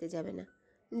খানবাড়িতে যাবে না।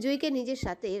 জুইকে নিজের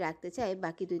সাথে রাখতে চায়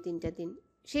বাকি 2-3টা দিন।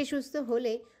 সে সুস্থ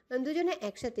হলে দুজনে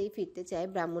একসাথেই ফিরতে চায়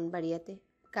ব্রাহ্মণবাড়িয়াতে।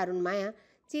 কারণ মায়া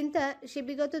চিন্তা, সে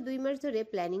বিগত 2 মাস ধরে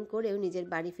প্ল্যানিং করেও নিজের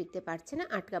বাড়ি ফিরতে পারছে না,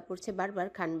 আটকা পড়ছে বারবার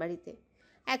খানবাড়িতে।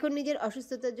 এখন নিজের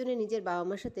অসুস্থতার জন্য নিজের বাবা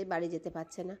মার সাথে বাড়ি যেতে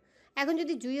পারছে না। এখন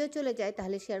যদি জুইও চলে যায়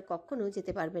তাহলে সে আর কখনো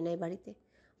যেতে পারবে না এই বাড়িতে।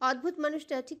 অদ্ভুত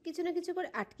মানুষটা ঠিক কিছু না কিছু করে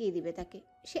আটকিয়ে দিবে তাকে।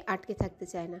 সে আটকে থাকতে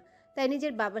চায় না, তাই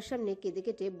নিজের বাবার সামনে কেঁদে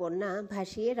কেটে বন্যা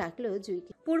ভাসিয়ে রাখলো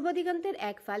জুইকে। পূর্ব দিগন্তের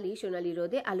এক ফালি সোনালি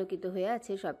রোদে আলোকিত হয়ে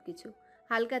আছে সবকিছু।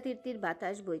 হালকা তিরতির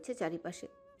বাতাস বইছে চারিপাশে,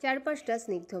 চারপাশটা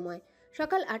স্নিগ্ধময়।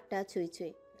 সকাল 8টা ছুঁই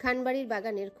ছুঁই। খানবাড়ির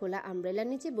বাগানের খোলা আমব্রেলার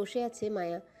নিচে বসে আছে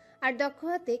মায়া, আর দক্ষ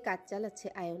হাতে কাজ চালাচ্ছে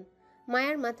আয়ন।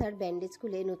 মায়ার মাথার ব্যান্ডেজ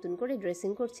খুলে নতুন করে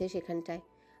ড্রেসিং করছে সেখানটায়।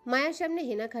 মায়ার সামনে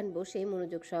হেনা খান বসে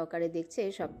মনোযোগ সহকারে দেখছে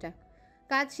সবটা।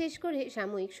 কাজ শেষ করে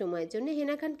সাময়িক সময়ের জন্য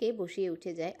হেনা খানকে বসিয়ে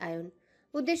উঠে যায় আয়ন।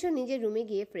 উদ্দেশ্য নিজের রুমে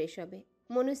গিয়ে ফ্রেশ হবে।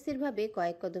 মনস্থিরভাবে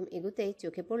কয়েক কদম এগুতেই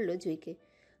চোখে পড়ল জুইকে।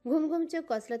 ঘুম ঘুম চোখ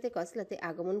কসলাতে কসলাতে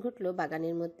আগমন ঘটল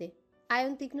বাগানের মধ্যে।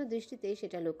 আয়ন তীক্ষ্ণ দৃষ্টিতে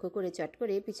সেটা লক্ষ্য করে চট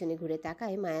করে পিছনে ঘুরে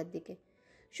তাকায় মায়ার দিকে।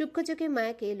 সূক্ষ্ম চোখে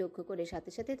মায়াকে লক্ষ্য করে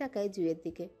সাথে সাথে তাকায় জুইয়ের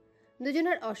দিকে।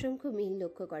 দুজনের অসংখ্য মিল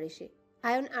লক্ষ্য করে সে।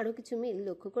 আয়ন আরও কিছু মিল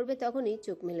লক্ষ্য করবে তখনই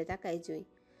চোখ মেলে তাকায় জুই।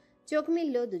 চোখ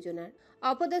মিলল দুজনার।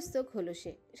 অপদস্থক হলো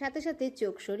সে। সাথে সাথে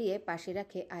চোখ সরিয়ে পাশে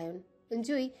রাখে আয়ন।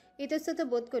 জুই ইতস্তত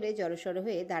বোধ করে জড়সড়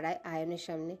হয়ে দাঁড়ায় আয়নের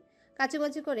সামনে,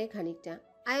 কাচুমাচু করে খানিকটা।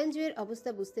 আয়ন জুইয়ের অবস্থা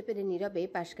বুঝতে পেরে নীরবে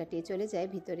পাশ কাটিয়ে চলে যায়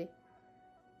ভিতরে।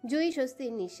 জুই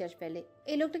স্বস্তির নিঃশ্বাস ফেলে।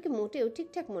 এই লোকটাকে মোটেও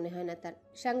ঠিকঠাক মনে হয় না তার।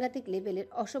 সাংঘাতিক লেভেলের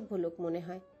অসভ্য লোক মনে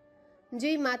হয়।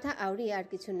 জুই মাথা আউড়িয়ে আর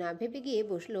কিছু না ভেবে গিয়ে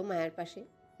বসলো মায়ার পাশে।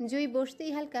 জুই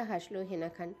বসতেই হালকা হাসলো হেনা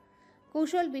খান।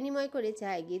 কৌশল বিনিময় করে চা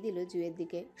এগিয়ে দিল জুইয়ের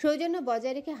দিকে। সৌজন্য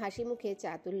বজায় রেখে হাসি মুখে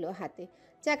চা তুলল হাতে।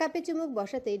 চা কাপে চুমুক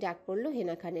বসাতেই ডাক পড়ল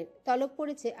হেনা খানের। তলব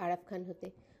পড়েছে আরাফ খান হতে।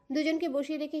 দুজনকে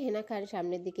বসিয়ে রেখে হেনা খান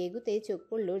সামনের দিকে এগুতেই চোখ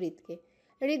পড়ল হৃদকে।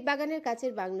 হৃদ বাগানের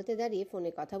কাছের বাংলোতে দাঁড়িয়ে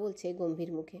ফোনে কথা বলছে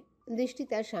গম্ভীর মুখে। দৃষ্টি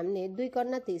তার সামনে 2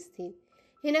 কন্যাতে স্থির।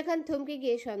 হেনা খান থমকে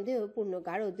গিয়ে সন্দেহপূর্ণ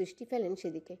গাঢ় দৃষ্টি ফেলেন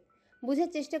সেদিকে। বুঝার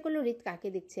চেষ্টা করলো হৃদ কাকে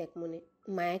দেখছে এক মনে,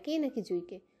 মায়াকেই নাকি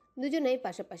জুইকে। দুজনেই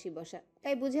পাশাপাশি বসা,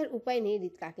 তাই বোঝার উপায় নেই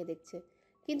হৃদ কাকে দেখছে।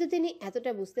 কিন্তু তিনি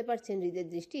এতটা বুঝতে পারছেন হৃদের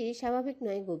দৃষ্টি স্বাভাবিক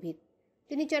নয়, গভীর।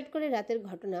 তিনি চট করে রাতের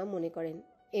ঘটনা মনে করেন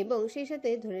এবং সেই সাথে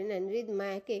ধরে নেন হৃদ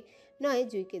মায়াকে নয়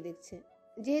জুইকে দেখছে।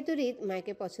 যেহেতু হৃদ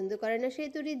মায়াকে পছন্দ করে না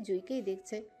সেহেতু হৃদ জুইকেই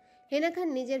দেখছে। হেনা খান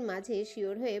নিজের মাঝে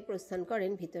শিওর হয়ে প্রস্থান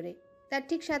করেন ভিতরে। তার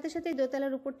ঠিক সাথে সাথে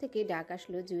দোতলার উপর থেকে ডাক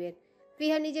আসলো জুইয়ের।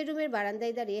 ফিহা নিজের রুমের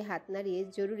বারান্দায় দাঁড়িয়ে হাত নাড়িয়ে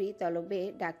জরুরি তলবে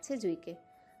ডাকছে জুইকে।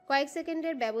 কয়েক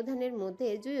সেকেন্ডের ব্যবধানের মধ্যে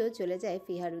জুইও চলে যায়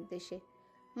ফিহার উদ্দেশ্যে।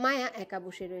 মায়া একা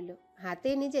বসে রইল, হাতে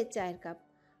নিজের চায়ের কাপ।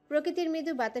 প্রকৃতির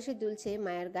মৃদু বাতাসে দুলছে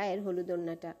মায়ার গায়ের হলুদ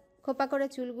ওড়নাটা। খোপা করা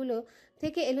চুলগুলো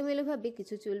থেকে এলোমেলোভাবে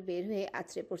কিছু চুল বের হয়ে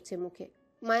আছড়ে পড়ছে মুখে।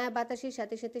 মায়া বাতাসের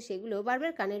সাথে সাথে সেগুলো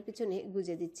বারবার কানের পিছনে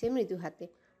গুজে দিচ্ছে মৃদু হাতে।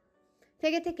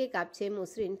 থেকে থেকে কাঁপছে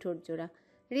মসৃণ ঠোঁট জোড়া।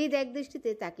 হৃদ এক দৃষ্টিতে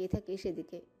তাকিয়ে থাকে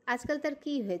সেদিকে। আজকাল তার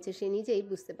কি হয়েছে সে নিজেই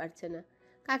বুঝতে পারছে না।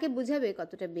 কাকে বুঝাবে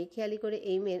কতটা বেখেয়ালি করে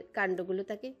এই মেয়ের কাণ্ডগুলো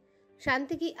তাকে?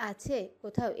 শান্তি কি আছে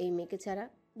কোথাও এই মেয়েকে ছাড়া?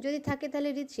 যদি থাকে তাহলে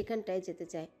হৃদ সেখানটায় যেতে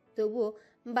চায়, তবুও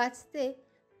বাঁচতে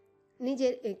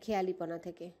নিজের খেয়ালিপনা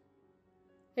থেকে।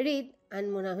 হৃদ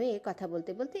আনমনা হয়ে কথা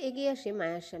বলতে বলতে এগিয়ে আসে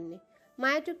মায়ার সামনে।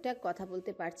 মায়া টুকটাক কথা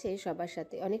বলতে পারছে সবার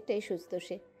সাথে, অনেকটাই সুস্থ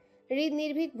সে। হৃদ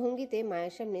নির্ভীক ভঙ্গিতে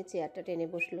মায়ের সামনে চেয়ারটা টেনে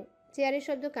বসলো। চেয়ারের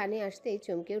শব্দ কানে আসতেই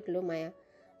চমকে উঠল মায়া।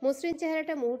 মসৃণ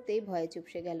চেহারাটা মুহূর্তেই ভয়ে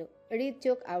চুপসে গেল। হৃদ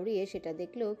চোখ আউড়িয়ে সেটা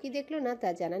দেখলো কি দেখলো না তা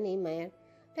জানা নেই মায়ার।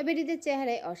 তবে হৃদের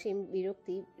চেহারায় অসীম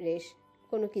বিরক্তি রেশ।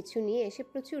 কোনো কিছু নিয়ে এসে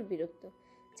প্রচুর বিরক্ত।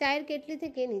 চায়ের কেটলি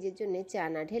থেকে নিজের জন্য চা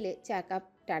না ঢেলে চা কাপ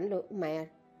টানলো মায়ার।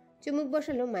 চুমুক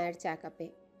বসালো মায়ার চা কাপে।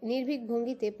 নির্ভীক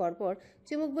ভঙ্গিতে পরপর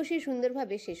চুমুক বসিয়ে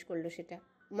সুন্দরভাবে শেষ করলো সেটা।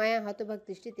 মায়া হতবাক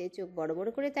দৃষ্টিতে চোখ বড় বড়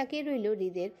করে তাকিয়ে রইল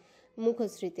হৃদের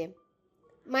মুখশ্রীতে।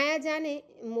 মায়া জানে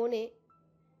মনে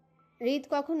হৃদ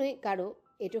কখনোই কারো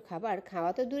এটো খাবার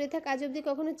খাওয়া তো দূরে থাক, আজ অব্দি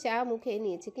কখনো চা মুখে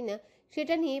নিয়েছে কিনা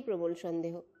সেটা নিয়েই প্রবল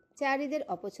সন্দেহ। চা হৃদের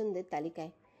অপছন্দের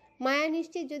তালিকায়। মায়া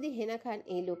নিশ্চিত যদি হেনা খান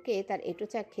এই লোককে তার এটো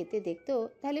চা খেতে দেখতো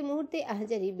তাহলে মুহূর্তে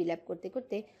আহাজারি বিলাপ করতে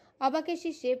করতে অবাকের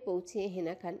শীর্ষে পৌঁছে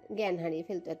হেনা খান জ্ঞান হারিয়ে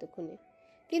ফেলতো এতক্ষণে।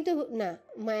 কিন্তু না,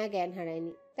 মায়া জ্ঞান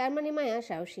হারায়নি। তার মানে মায়া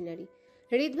সাহসী নারী।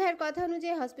 হৃদ ভাইয়ের কথা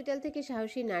অনুযায়ী হসপিটাল থেকে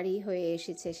সাহসী নারী হয়ে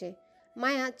এসেছে সে।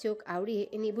 মায়া চোখ আউড়িয়ে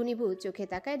নিভু নিভু চোখে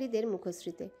তাকায় হৃদের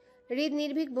মুখশ্রীতে। হৃদ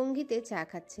নির্ভীক ভঙ্গিতে চা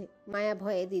খাচ্ছে। মায়া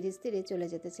ভয়ে ধীরে স্থিরে চলে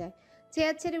যেতে চায়।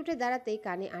 চেয়ার ছেড়ে উঠে দাঁড়াতেই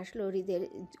কানে আসলো হৃদের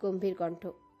গম্ভীর কণ্ঠ।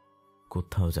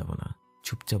 কোথাও যাব না,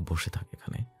 চুপচাপ বসে থাক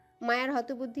এখানে। মায়ার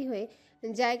হতবুদ্ধি হয়ে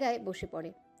জায়গায় বসে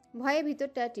পড়ে। ভয়ে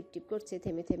ভিতরটা টিপটিপ করছে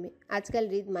থেমে থেমে। আজকাল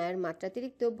হৃদ মায়ার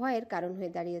মাত্রাতিরিক্ত ভয়ের কারণ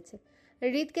হয়ে দাঁড়িয়েছে।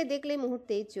 হৃদকে দেখলে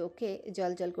মুহূর্তেই চোখে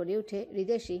জলজল করে ওঠে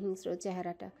হৃদের সেই হিংস্র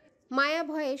চেহারাটা। মায়া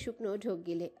ভয়ে শুকনো ঢোক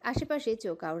গিলে আশেপাশে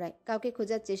চোখ আওড়ায়, কাউকে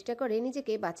খোঁজার চেষ্টা করে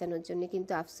নিজেকে বাঁচানোর জন্য।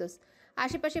 কিন্তু আফসোস,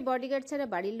 আশেপাশে বডিগার্ড ছাড়া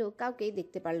বাড়ির লোক কাউকেই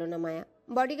দেখতে পারল না মায়া।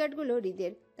 বডিগার্ডগুলো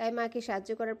হৃদের, তাই মাকে সাহায্য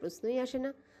করার প্রশ্নই আসে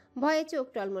না। ভয়ে চোখ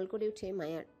টলমল করে উঠে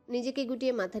মায়ার। নিজেকে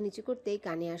গুটিয়ে মাথা নিচু করতেই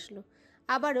কানে আসলো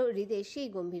আবারও হৃদের সেই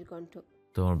গম্ভীর কণ্ঠ।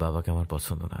 তোমার বাবাকে আমার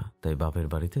পছন্দ না, তাই বাপের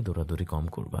বাড়িতে দৌড়াদৌড়ি কম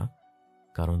করবা।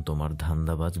 কারণ তোমার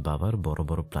ধান্দাবাজ বাবার বড়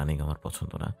বড় প্ল্যানিং আমার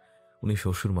পছন্দ না। উনি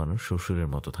শ্বশুর মানুষ, শ্বশুরের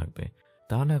মতো থাকবে।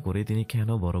 তা না করে তিনি কেন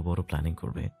বড় বড় প্ল্যানিং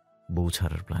করবে? বউ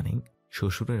ছাড়ার প্ল্যানিং।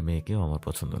 শ্বশুরের মেয়েকেও আমার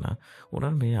পছন্দ না।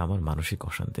 ওনার মেয়ে আমার মানসিক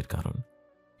অশান্তির কারণ।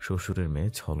 শ্বশুরের মেয়ে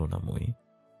ছলনাময়ী,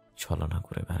 ছলনা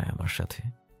করে বেড়ায় আমার সাথে।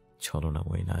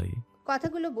 ছলনাময়ী নারী।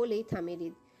 কথাগুলো বলেই থামে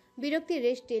হৃদ। বিরক্তির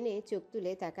রেশ টেনে চোখ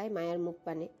তুলে তাকায় মায়ার মুখ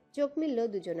পানে। চোখ মিলল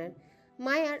দুজনার।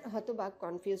 মায়ার হতবাক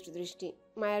কনফিউজড দৃষ্টি।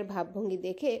 মায়ার ভাবভঙ্গি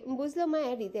দেখে বুঝলো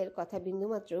মায়া হৃদের কথা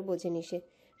বিন্দুমাত্র বোঝেনি সে।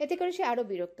 এতে করে সে আরো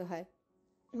বিরক্ত হয়।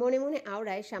 মনে মনে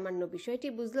আওড়ায় সামান্য বিষয়টি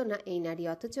বুঝলো না এই নারী।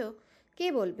 অথচ কে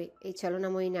বলবে এই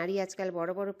ছলনাময়ী নারী আজকাল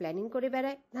বড় বড় প্ল্যানিং করে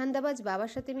বেড়ায় ধান্দাবাজ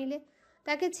বাবার সাথে মিলে।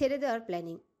 তাকে ছেড়ে দেওয়ার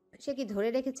প্ল্যানিং। সে কি ধরে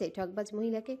রেখেছে ঠকবাজ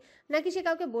মহিলাকে, নাকি সে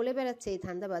কাউকে বলে বেড়াচ্ছে এই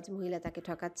ধান্দাবাজ মহিলা তাকে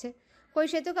ঠকাচ্ছে? কই,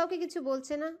 সে তো কাউকে কিছু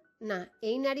বলছে না। না,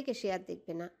 এই নারীকে সে আর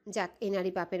দেখবে না। যাক, এই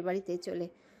নারী বাপের বাড়িতে চলে,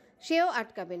 সেও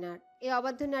আটকাবে না। আর এই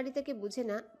অবাধ্য নারী তাকে বুঝে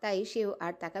না, তাই সেও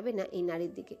আর তাকাবে না এই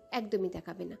নারীর দিকে, একদমই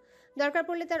তাকাবে না। দরকার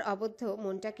পড়লে তার অবদ্ধ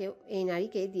মনটাকেও এই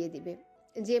নারীকে দিয়ে দিবে।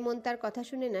 যে মন তার কথা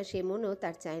শুনে না সে মনও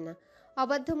তার চায় না।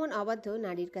 অবাধ্য মন অবাধ্য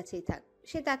নারীর কাছেই থাক,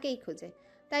 সে তাকেই খোঁজে।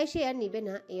 তাই সে আর নিবে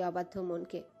না এই অবাধ্য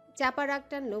মনকে। চাপা রাগ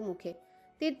টানলো মুখে।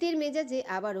 তীর মেজাজে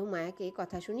আবারও মায়াকে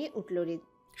কথা শুনিয়ে উঠল হৃদ।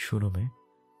 শুনো মে,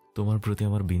 তোমার প্রতি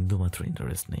আমার বিন্দু মাত্র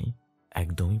ইন্টারেস্ট নেই।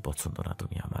 একদমই পছন্দ না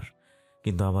তুমি আমার।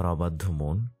 কিন্তু আমার অবাধ্য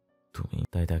মন তুমি,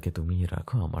 তাই তাকে তুমিই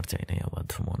রাখো। আমার চাই নাই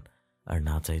অবাধ্য মন, আর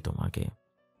না চাই তোমাকে।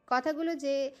 কথাগুলো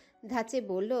যে ধাঁচে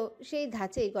বলল সেই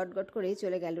ধাঁচেই গটগট করে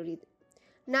চলে গেল হৃদ।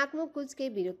 নাক মুখ কুচকে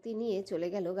বিরক্তি নিয়ে চলে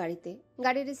গেল গাড়িতে।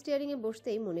 গাড়ির স্টিয়ারিংয়ে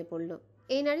বসতেই মনে পড়ল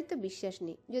এই নারীর তো বিশ্বাস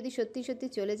নেই। যদি সত্যি সত্যি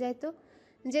চলে যায় তো?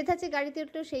 যে ধাঁচে গাড়িতে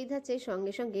উঠল সেই ধাঁচে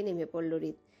সঙ্গে সঙ্গে নেমে পড়ল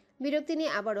হৃদ। বিরক্তি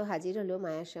নিয়ে আবারও হাজির হলো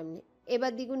মায়ার সামনে।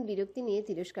 এবার দ্বিগুণ বিরক্তি নিয়ে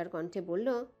তিরস্কার কণ্ঠে বলল,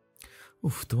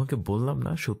 উফ, তোমাকে বললাম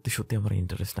না সত্যি সত্যি আমার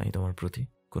ইন্টারেস্ট নাই তোমার প্রতি।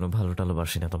 কোনো ভালো টালো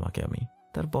বাসি না তোমাকে আমি।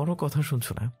 তার বড় কথা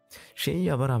শুনছো না, সেই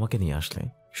আবার আমাকে নিয়ে আসলে।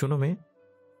 শোনো মেয়ে,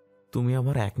 তুমি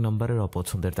আমার 1 নম্বরের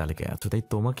অপছন্দের তালিকায় আছো, তাই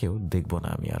তোমাকেও দেখবো না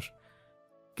আমি আর।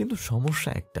 কিন্তু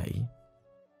সমস্যা একটাই,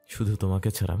 শুধু তোমাকে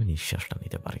ছাড়া আমি নিঃশ্বাসটা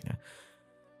নিতে পারি না।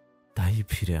 তাই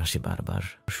ফিরে আসি বারবার।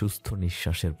 সুস্থ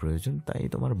নিঃশ্বাসের প্রয়োজন, তাই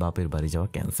তোমার বাপের বাড়ি যাওয়া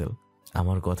ক্যান্সেল।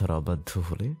 আমার কথার অবাধ্য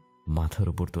হলে মাথার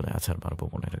উপর তুলে আছাড় মারবো,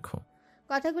 মনে রেখো।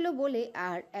 কথাগুলো বলে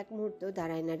আর এক মুহূর্ত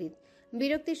দাঁড়ায় না হৃদ।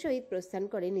 বিরক্তির সহিত প্রস্থান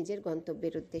করে নিজের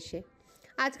গন্তব্যের উদ্দেশ্যে।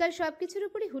 আজকাল সবকিছুর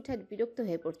উপরই হুটহাট বিরক্ত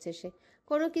হয়ে পড়ছে সে।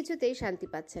 কোনো কিছুতেই শান্তি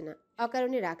পাচ্ছে না।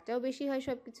 অকারণে রাগটাও বেশি হয়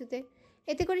সবকিছুতে।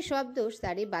 এতে করে সব দোষ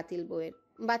তারই বাতিল বউয়ের।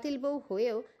 বাতিল বউ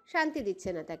হয়েও শান্তি দিচ্ছে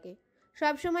না তাকে,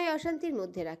 সবসময় অশান্তির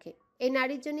মধ্যে রাখে। এই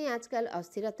নারীর জন্যই আজকাল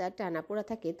অস্থিরতা টানাপোড়া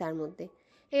থাকে তার মধ্যে।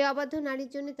 এই অবাধ্য নারীর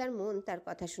জন্য তার মন তার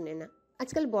কথা শুনে না।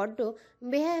 আজকাল বড্ড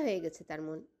বেহায়া হয়ে গেছে তার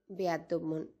মন। বেয়াদ্দব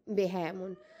মন, বেহায়া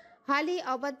মন। খালি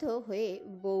অবাধ্য হয়ে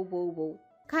বউ বউ বউ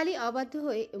খালি অবাধ্য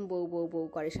হয়ে বউ বউ বউ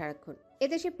করে সারাক্ষণ।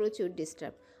 এতে সে প্রচুর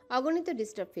ডিস্টার্ব, অগণিত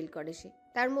ডিস্টার্ব ফিল করে সে।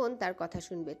 তার মন তার কথা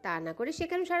শুনবে, তা না করে সে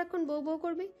কেন সারাক্ষণ বউ বউ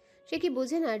করবে? সে কি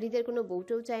বোঝে না হৃদের কোনো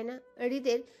বউটাও চায় না,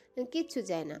 হৃদের কিচ্ছু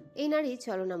চায় না। এই নারী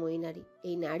ছলনাময়ী নারী।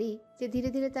 এই নারী যে ধীরে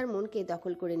ধীরে তার মনকে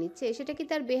দখল করে নিচ্ছে, সেটা কি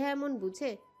তার বেহায়া মন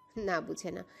বুঝে? না, বুঝে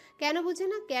না। কেন বুঝে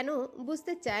না? কেন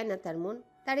বুঝতে চায় না তার মন?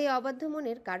 তার এই অবাধ্য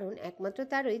মনের কারণ একমাত্র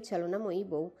তার ওই ছলনাময়ী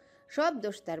বউ। সব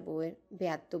দোষ তার বউয়ের,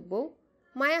 বেয়াদ্দব বউ।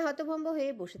 মায়া হতভম্ব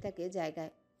হয়ে বসে থাকে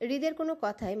জায়গায়। হৃদের কোনো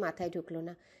কথাই মাথায় ঢুকলো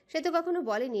না। সে তো কখনো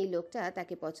বলেনি এই লোকটা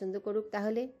তাকে পছন্দ করুক।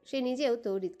 তাহলে সে নিজেও তো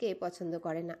হৃদকে পছন্দ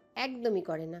করে না, একদমই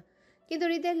করে না। কিন্তু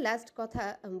হৃদের লাস্ট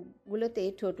কথাগুলোতে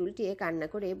ঠোঁট উল্টিয়ে কান্না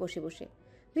করে বসে বসে।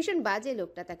 ভীষণ বাজে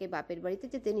লোকটা তাকে বাপের বাড়িতে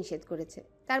যেতে নিষেধ করেছে।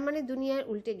 তার মানে দুনিয়ার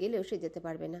উল্টে গেলেও সে যেতে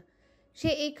পারবে না। সে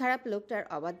এই খারাপ লোকটার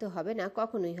অবাধ্য হবে না,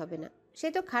 কখনোই হবে না। সে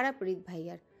তো খারাপ হৃদ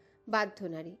ভাইয়ার বাধ্য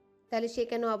নারী, তাহলে সে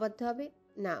কেন অবাধ্য হবে?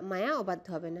 না, মায়া অবাধ্য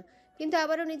হবে না, কিন্তু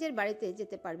আবারও নিজের বাড়িতে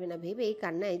যেতে পারবে না ভেবে এই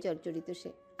কান্নায় জর্জরিত সে।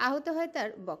 আহত হয় তার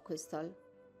বক্ষস্থল।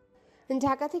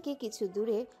 ঢাকা থেকে কিছু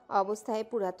দূরে অবস্থায়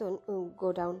পুরাতন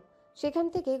গোডাউন। সেখান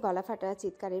থেকে গলা ফাটা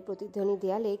চিৎকারের প্রতিধ্বনি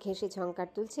দেয়ালে ঘেঁষে ঝংকার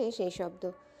তুলছে সেই শব্দ।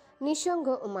 নিঃসঙ্গ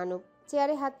মানব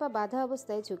চেয়ারে হাত পা বাঁধা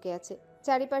অবস্থায় ঝুঁকে আছে।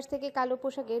 চারিপাশ থেকে কালো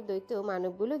পোশাকের দৈত্য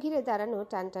মানবগুলো ঘিরে দাঁড়ানো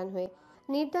টান টান হয়ে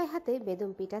নির্দয় হাতে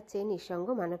বেদম পিটাচ্ছে নিঃসঙ্গ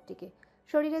মানবটিকে।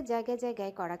 শরীরের জায়গায়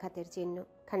জায়গায় করাঘাতের চিহ্ন।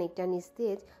 খানিকটা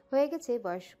নিস্তেজ হয়ে গেছে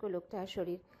বয়স্ক লোকটার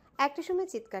শরীর। একটা সময়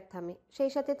চিৎকার থামে,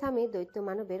 সেই সাথে থামে দৈত্য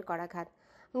মানবের করাঘাত।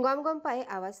 গম গম পায়ে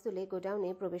আওয়াজ তুলে গোডাউনে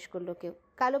প্রবেশ করল কেউ।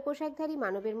 কালো পোশাকধারী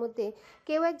মানবের মধ্যে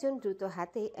কেউ একজন দ্রুত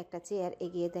হাতে একটা চেয়ার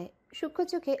এগিয়ে দেয়। সূক্ষ্ম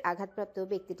চোখে আঘাতপ্রাপ্ত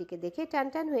ব্যক্তিটিকে দেখে টান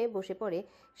টান হয়ে বসে পড়ে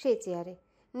সেই চেয়ারে।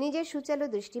 নিজের সুচালো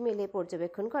দৃষ্টি মেলে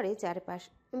পর্যবেক্ষণ করে চারপাশ।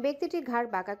 ব্যক্তিটি ঘাড়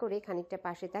বাঁকা করে খানিকটা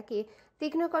পাশে তাকিয়ে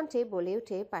তীক্ষ্ণ কণ্ঠে বলে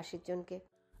ওঠে পাশের জনকে,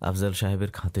 আফজাল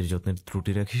সাহেবের খাতির যত্নের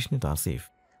ত্রুটি রাখিসনি তো আসিফ?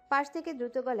 পাশ থেকে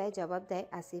দ্রুত গলায় জবাব দেয়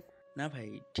আসিফ, না ভাই,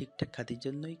 ঠিকঠাক খাতির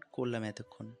জন্যই করলাম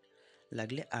এতক্ষণ,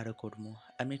 লাগলে আরও করবো,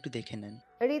 আপনি একটু দেখে নেন।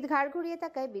 হৃদ ঘাড় ঘুরিয়ে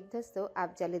তাকায় বিধ্বস্ত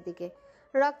আফজালের দিকে।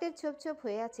 রক্তের ছোপ ছোপ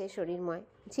হয়ে আছে শরীরময়,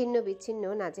 ছিন্ন বিচ্ছিন্ন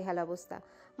নাজেহাল অবস্থা।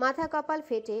 মাথা কপাল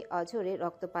ফেটে অঝরে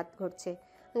রক্তপাত ঘটছে।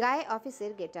 গায়ে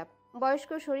অফিসের গেটআপ।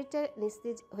 বয়স্ক শরীরটা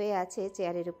নিস্তেজ হয়ে আছে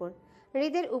চেয়ারের উপর।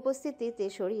 হৃদের উপস্থিতিতে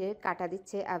শরীরে কাটা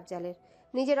দিচ্ছে আফজালের।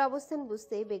 নিজের অবস্থান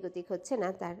বুঝতে বেগতিক হচ্ছে না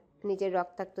তার। নিজের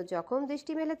রক্তাক্ত জখম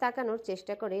দৃষ্টি মেলে তাকানোর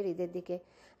চেষ্টা করে হৃদের দিকে।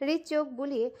 হৃদ চোখ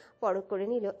বুলিয়ে পরখ করে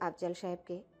নিল আফজাল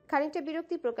সাহেবকে। খানিকটা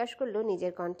বিরক্তি প্রকাশ করলো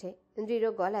নিজের কণ্ঠে। দৃঢ়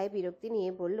গলায় বিরক্তি নিয়ে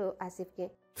বলল আসিফকে,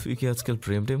 তুই কি আজকাল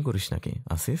প্রেম টেম করিস নাকি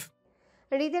আসিফ?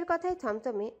 হৃদের কথায়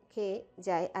থমথমে খেয়ে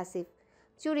যায় আসিফ।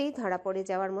 চুরি ধরা পড়ে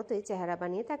যাওয়ার মতোই চেহারা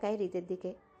বানিয়ে তাকায় হৃদের দিকে।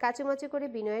 কাচুমাচু করে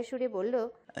বিনয়ের সুরে বলল,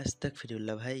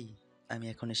 আস্তাগফিরুল্লাহ ভাই, আমি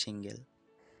এখনো সিঙ্গেল।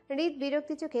 হৃদ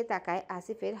বিরক্তি চোখে তাকায়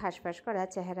আসিফের হাসফাস করা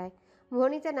চেহারায়।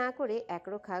 ভনিতা না করে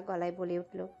একরোখা গলায় বলে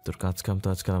উঠল, তোর কাজ কাম তো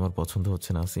আজকাল আমার পছন্দ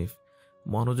হচ্ছে না আসিফ।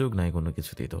 মনোযোগ নাই কোনো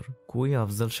কিছুতেই তোর। কই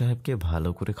আফজাল সাহেবকে ভালো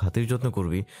করে খাতির যত্ন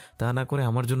করবি, তা না করে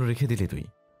আমার জন্য রেখে দিলি তুই।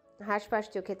 হাসফাস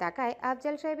চোখে তাকায়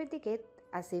আফজাল সাহেবের দিকে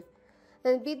আসিফ।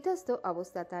 বিধ্বস্ত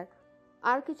অবস্থা তার।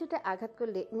 আর কিছুটা আঘাত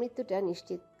করলে মৃত্যুটা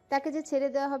নিশ্চিত। তাকে যে ছেড়ে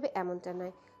দেওয়া হবে এমনটা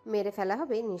নয়, মেরে ফেলা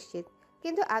হবে নিশ্চিত।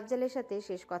 কিন্তু আফজালের সাথে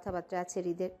শেষ কথাবার্তা আছে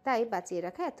হৃদের, তাই বাঁচিয়ে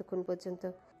রাখা এতক্ষণ পর্যন্ত।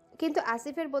 কিন্তু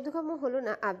আসিফের বোধগম্য হলো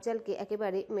না আফজালকে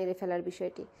একেবারে মেরে ফেলার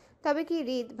বিষয়টি। তবে কি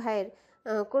হৃদ ভাইয়ের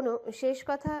কোনো শেষ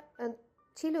কথা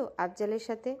ছিল আফজালের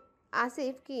সাথে?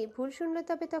 আসিফ কি ভুল শুনল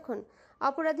তবে তখন?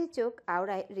 অপরাধীর চোখ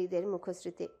আওড়ায় হৃদের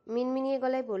মুখশ্রীতে। মিনমিনিয়ে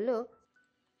গলায় বলল,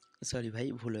 সরি ভাই,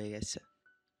 ভুল হয়ে গেছে।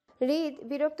 হৃদ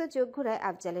বিরক্ত চোখ ঘুরায়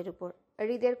আফজালের উপর।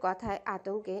 হৃদের কথায়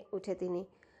আতঙ্কে উঠে তিনি।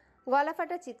 গলা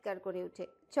ফাটা চিৎকার করে উঠে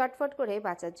ছটফট করে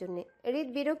বাঁচার জন্যে। হৃদ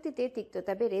বিরক্তিতে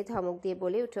তিক্ততা বেড়ে ধমক দিয়ে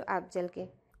বলে উঠো আফজালকে,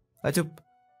 আচ্ছা,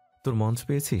 তোর মঞ্চ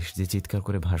পেয়েছিস যে চিৎকার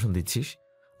করে ভাষণ দিচ্ছিস?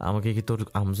 আমাকে কি তোর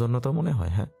আমজন্যতা মনে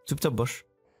হয়? হ্যাঁ, চুপচাপ বস।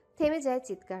 থেমে যায়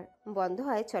চিৎকার, বন্ধ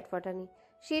হয় ছটফটানি।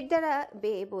 শির দ্বারা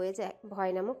বেয়ে বয়ে যায়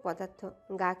ভয় নামক পদার্থ।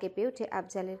 গা কেঁপে ওঠে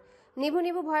আফজালের। নিভু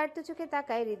নিভু ভয়ার্ত চোখে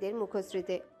তাকায় হৃদের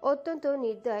মুখশ্রীতে। অত্যন্ত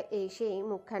নির্দয় এই সেই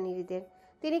মুখখানি হৃদের।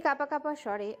 তিনি কাঁপা কাঁপা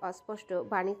স্বরে অস্পষ্ট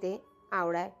বাণীতে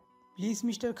আওড়ায়, প্লিজ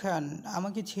মিস্টার খান,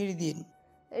 আমাকে ছেড়ে দিন।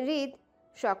 হৃদ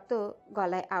শক্ত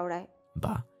গলায় আওড়ায়,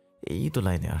 বা, এই তো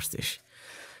লাইনে আসছিস।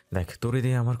 দেখ, তোর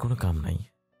দিয়ে আমার কোনো কাম নাই,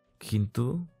 কিন্তু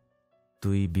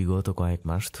তুই বিগত কয়েক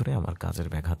মাস ধরে আমার কাজের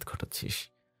ব্যাঘাত ঘটাচ্ছিস।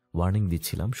 ওয়ার্নিং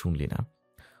দিচ্ছিলাম, শুনলি না।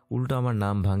 উল্টো আমার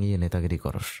নাম ভাঙিয়ে নেতাগিরি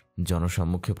করস,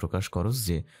 জনসম্মুখে প্রকাশ করস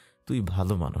যে তুই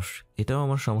ভালো মানুষ। এটাও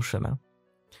আমার সমস্যা না।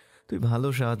 তুই ভালো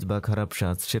সাজ বা খারাপ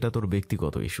সাজ সেটা তোর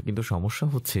ব্যক্তিগত ইস্যু, কিন্তু সমস্যা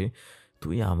হচ্ছে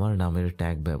তুই আমার নামের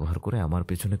ট্যাগ ব্যবহার করে আমার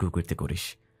পেছনে কুকীর্তি করিস।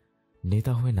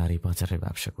 নেতা হয়ে নারী পাচারের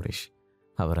ব্যবসা করিস।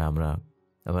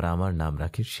 আবার আমার নাম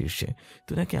রাখিস শীর্ষে।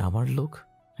 তুই নাকি আমার লোক?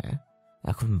 হ্যাঁ,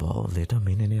 এখন বল, এটা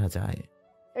মেনে নেওয়া যায়?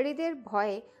 হৃদের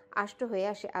ভয়ে আষ্ট হয়ে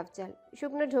আসে আফজাল।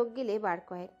 শুকনো ঢোক গিলে বার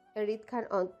কয়েক। হৃদ খান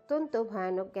অত্যন্ত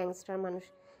ভয়ানক গ্যাংস্টার মানুষ,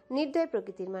 নির্দয়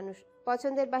প্রকৃতির মানুষ।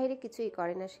 পছন্দের বাহিরে কিছুই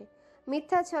করে না সে।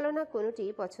 মিথ্যা ছলনা কোনোটি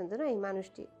পছন্দ নয় এই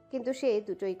মানুষটি, কিন্তু সে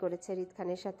দুটোই করেছে হৃদ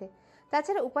খানের সাথে।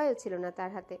 তাছাড়া উপায়ও ছিল না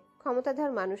তার হাতে।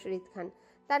 ক্ষমতাধর মানুষ হৃদ খান।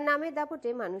 তার নামের দাপটে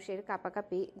মানুষের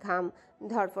কাঁপাকাঁপি ঘাম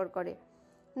ধরফর করে।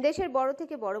 দেশের বড়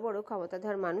থেকে বড় বড়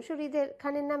ক্ষমতাধর মানুষও হৃদের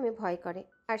খানের নামে ভয় করে।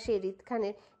 আর সে হৃদ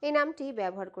খানের এই নামটি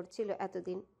ব্যবহার করছিল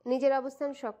এতদিন। নিজের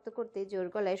অবস্থান শক্ত করতে জোর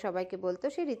গলায় সবাইকে বলতো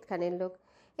সে হৃদ খানের লোক।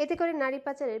 এতে করে নারী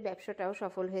পাচারের ব্যবসাটাও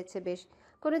সফল হয়েছে বেশ।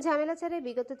 কোনো ঝামেলা ছাড়াই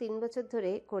বিগত 3 বছর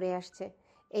ধরে করে আসছে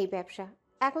এই ব্যবসা।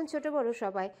 এখন ছোট বড়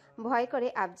সবাই ভয় করে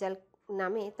আফজাল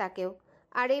নামে তাকেও।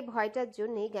 আর এই ভয়টার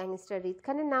জন্যই গ্যাংস্টার হৃদ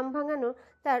খানের নাম ভাঙানো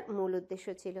তার মূল উদ্দেশ্য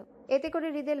ছিল। এতে করে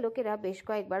হৃদের লোকেরা বেশ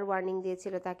কয়েকবার ওয়ার্নিং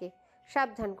দিয়েছিল, তাকে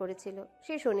সাবধান করেছিল,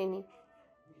 সে শোনেনি।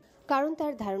 কারণ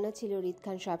তার ধারণা ছিল হৃদ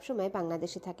খান সবসময়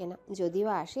বাংলাদেশে থাকে না, যদিও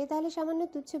আসে তাহলে সামান্য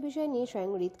তুচ্ছ বিষয় নিয়ে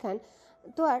স্বয়ং হৃদ খান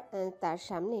তো আর তার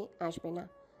সামনে আসবে না।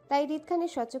 তাই হৃদ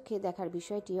খানের স্বচক্ষে দেখার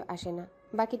বিষয়টিও আসে না।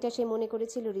 বাকিটা সে মনে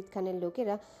করেছিল হৃদ খানের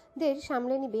লোকেরা দের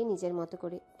সামলে নিবে নিজের মতো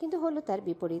করে, কিন্তু হলো তার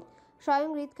বিপরীত। স্বয়ং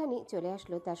হৃদ খানই চলে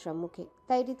আসলো তার সম্মুখে।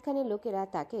 তাই হৃদ খানের লোকেরা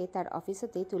তাকে তার অফিস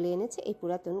হতে তুলে এনেছে এই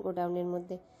পুরাতন গোডাউনের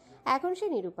মধ্যে। এখন সে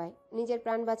নিরুপায়, নিজের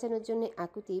প্রাণ বাঁচানোর জন্য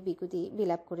আকুতি বিকুতি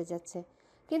বিলাপ করে যাচ্ছে,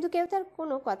 কিন্তু কেউ তার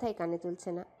কোনো কথাই কানে তুলছে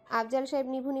না। আফজাল সাহেব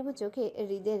নিভু নিভু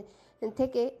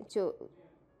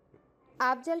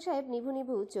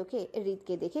চোখে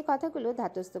হৃদকে দেখে কথাগুলো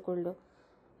ধাতস্থ করলো।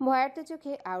 ভয়ার্ত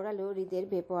চোখে আওড়ালো হৃদের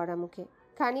বেপোয়ারা মুখে।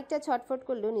 খানিকটা ছটফট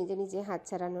করলো নিজে নিজে হাত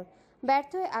ছাড়ানোর।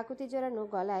 ব্যর্থ হয়ে আকুতি জড়ানো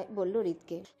গলায় বলল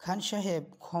হৃদকে, খান সাহেব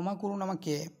ক্ষমা করুন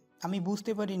আমাকে, আমি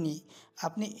বুঝতে পারিনি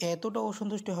আপনি এতটা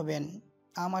অসন্তুষ্ট হবেন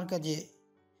আমার কাজে।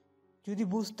 যদি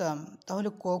বুঝতাম তাহলে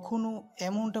কখনো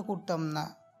এমনটা করতাম না।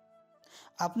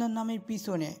 আপনার নামের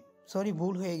পিছনে সরি,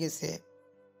 ভুল হয়ে গেছে।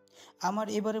 আমার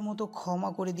এবারের মতো ক্ষমা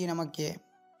করে দিন আমাকে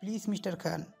প্লিজ মিস্টার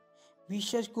খান।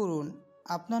 বিশ্বাস করুন,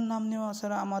 আপনার নাম নেওয়া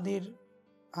ছাড়া আমাদের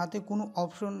হাতে কোনো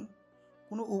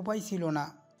উপায় ছিল না।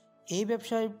 এই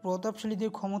ব্যবসায়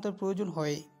প্রতাপশালীদের ক্ষমতার প্রয়োজন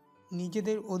হয়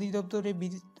নিজেদের অধিদপ্তরে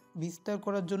বিস্তার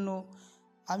করার জন্য।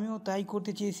 আমিও তাই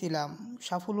করতে চেয়েছিলাম,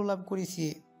 সাফল্য লাভ করেছি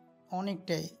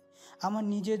অনেকটাই। আমার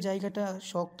নিজের জায়গাটা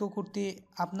শক্ত করতে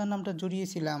আপনার নামটা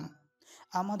জড়িয়েছিলাম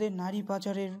আমাদের নারী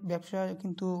পাচারের ব্যবসা,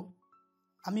 কিন্তু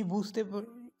আমি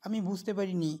বুঝতে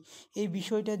পারিনি এই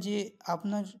বিষয়টা যে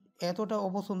আপনার এতটা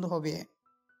অপছন্দ হবে।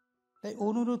 তাই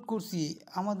অনুরোধ করছি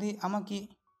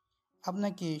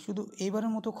আপনাকে শুধু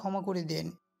এবারের মতো ক্ষমা করে দেন।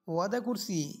 ওয়াদা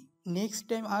করছি নেক্সট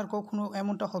টাইম আর কখনো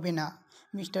এমনটা হবে না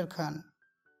মিস্টার খান।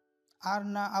 আর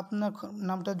না আপনার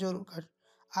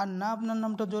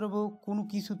নামটা জড়াবো কোনো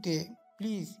কিছুতে।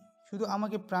 প্লিজ শুধু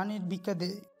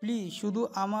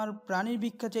আমার প্রাণের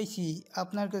ভিক্ষা চাইছি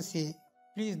আপনার কাছে,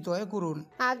 প্লিজ দয়া করুন।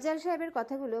 আফজাল সাহেবের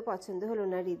কথাগুলো পছন্দ হলো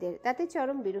না হৃদের, তাতে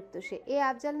চরম বিরক্ত সে। এই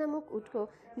আফজাল নামক উটকো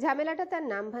ঝামেলাটা তার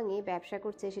নাম ভাঙিয়ে ব্যবসা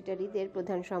করছে, সেটা হৃদের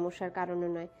প্রধান সমস্যার কারণও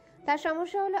নয়। তার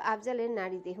সমস্যা হলো আফজালের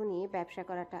নারী দেহ নিয়ে ব্যবসা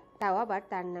করাটা, তাও আবার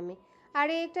তার নামে। আর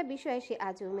এই একটা বিষয় সে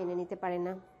আজও মেনে নিতে পারে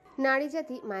না। নারী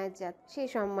জাতি মায়ের জাত, সে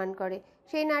সম্মান করে।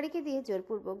 সেই নারীকে দিয়ে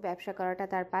জোরপূর্বক ব্যবসা করাটা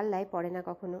তার পাল্লায় পড়ে না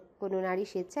কখনো। কোনো নারী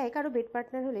স্বেচ্ছায় কারো বেড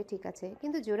পার্টনার হলে ঠিক আছে,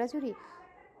 কিন্তু জোরাজুরি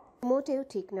মোটেও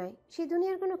ঠিক নয়। সে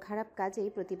দুনিয়ার কোনো খারাপ কাজেই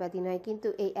প্রতিবাদী নয়, কিন্তু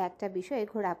এই একটা বিষয়ে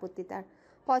ঘোর আপত্তি তার।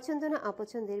 পছন্দ না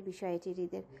অপছন্দের বিষয় এটি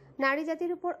হৃদের। নারী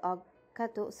জাতির উপর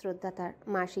অজ্ঞাত শ্রদ্ধা তার।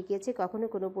 মা শিখিয়েছে কখনো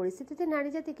কোনো পরিস্থিতিতে নারী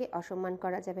জাতিকে অসম্মান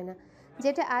করা যাবে না,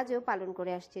 যেটা আজও পালন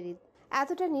করে আসছে হৃদ।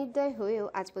 এতটা নির্দয় হয়েও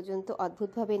আজ পর্যন্ত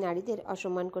অদ্ভুতভাবে নারীদের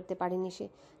অসম্মান করতে পারেনি সে।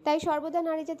 তাই সর্বদা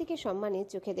নারী জাতিকে সম্মানের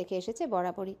চোখে দেখে এসেছে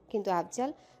বরাবরই। কিন্তু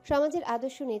আফজাল সমাজের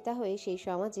আদর্শ নেতা হয়ে সেই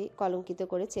সমাজে কলঙ্কিত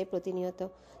করেছে প্রতিনিয়ত।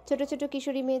 ছোট ছোট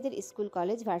কিশোরী মেয়েদের স্কুল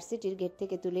কলেজ ভার্সিটির গেট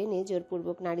থেকে তুলে এনে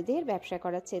জোরপূর্বক নারীদের ব্যবসা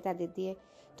করাচ্ছে তাদের দিয়ে।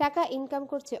 টাকা ইনকাম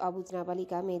করছে অবুঝ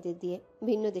নাবালিকা মেয়েদের দিয়ে,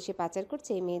 ভিন্ন দেশে পাচার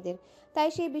করছে এই মেয়েদের। তাই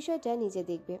সেই বিষয়টা নিজে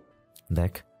দেখবে।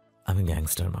 দেখ, আমি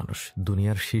গ্যাংস্টার মানুষ,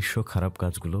 দুনিয়ার শীর্ষ খারাপ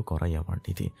কাজগুলো করাই আমার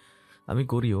নীতি। আমি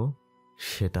করিও,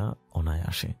 সেটা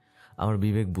অনায়াসে। আমার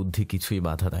বিবেক বুদ্ধি কিছুই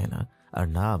বাধা দেয় না, আর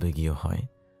না আবেগীয় হয়।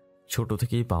 ছোট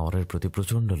থেকেই পাওয়ারের প্রতি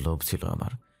প্রচণ্ড লোভ ছিল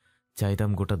আমার।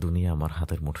 চাইতাম গোটা দুনিয়া আমার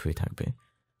হাতের মুঠোয় থাকবে।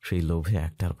 সেই লোভে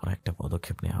একটার পর একটা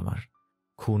পদক্ষেপ নেয় আমার।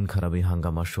 খুন খারাপি,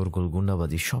 হাঙ্গামা, শোরগোল,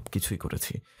 গুন্ডাবাজি সব কিছুই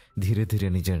করেছি। ধীরে ধীরে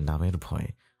নিজের নামের ভয়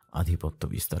আধিপত্য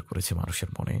বিস্তার করেছে মানুষের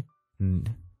মনে।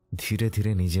 ধীরে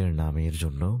ধীরে নিজের নামের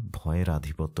জন্য ভয়ের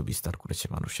আধিপত্য বিস্তার করেছে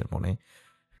মানুষের মনে।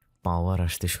 পাওয়ার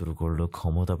আসতে শুরু করলো,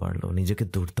 ক্ষমতা বাড়লো, নিজেকে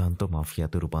দুর্দান্ত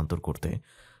মাফিয়াতে রূপান্তর করতে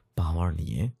পাওয়ার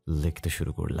নিয়ে লিখতে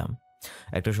শুরু করলাম।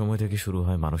 একটা সময় থেকে শুরু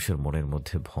হয় মানুষের মনের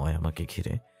মধ্যে ভয় আমাকে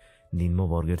ঘিরে।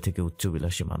 নিম্নবর্গের থেকে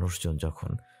উচ্চবিলাসী মানুষজন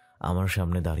যখন আমার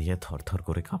সামনে দাঁড়িয়ে থরথর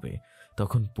করে কাঁপে,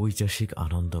 তখন পৈশাসিক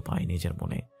আনন্দ পাই নিজের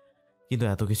মনে। কিন্তু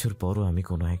এত কিছুর পরও আমি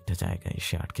কোনো একটা জায়গায়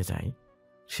এসে আটকে যাই,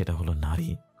 সেটা হলো নারী।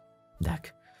 দেখ,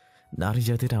 নারী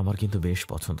জাতিটা আমার কিন্তু বেশ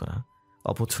পছন্দ না,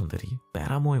 অপছন্দেরই,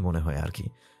 প্যারাময় মনে হয় আর কি।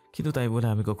 কিন্তু তাই বলে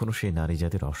আমি কখনো সেই নারী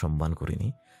জাতির অসম্মান করিনি।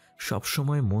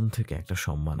 সবসময় মন থেকে একটা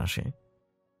সম্মান আসে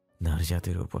নারী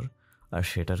জাতির উপর, আর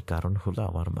সেটার কারণ হলো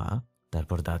আমার মা,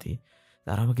 তারপর দাদি।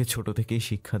 তারা আমাকে ছোট থেকেই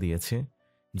শিক্ষা দিয়েছে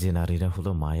যে নারীরা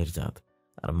হলো মায়ের জাত,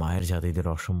 আর মায়ের জাতিদের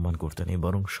অসম্মান করতে নেই,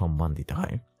 বরং সম্মান দিতে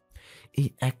হয়। এই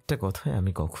একটা কথায়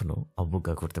আমি কখনো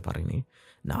অবজ্ঞা করতে পারিনি।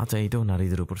 না চাইতেও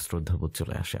নারীদের উপর শ্রদ্ধাবোধ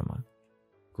চলে আসে আমার।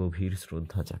 গভীর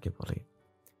শ্রদ্ধা যাকে বলে।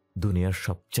 দুনিয়ার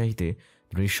সবচাইতে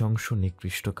নৃশংস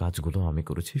নিকৃষ্ট কাজগুলো আমি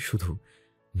করেছি শুধু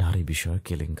নারী বিষয়ক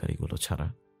কেলেঙ্কারিগুলো ছাড়া।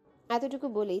 এতটুকু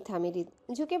বলেই থামে হৃদ।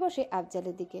 ঝুঁকে বসে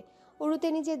আফজালের দিকে। উরুতে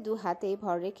নিজের 2 হাতে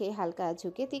ভর রেখে হালকা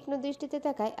ঝুঁকে তীক্ষ্ণ দৃষ্টিতে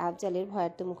তাকায় আফজালের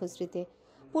ভয়ার্ত মুখশ্রীতে।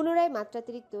 পুনরায়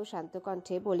মাত্রাতিরিক্ত শান্ত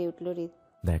কণ্ঠে বলে উঠল হৃদ,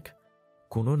 দেখ,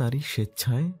 কোনো নারী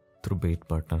স্বেচ্ছায় তোর বেড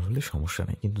পার্টনার হলে সমস্যা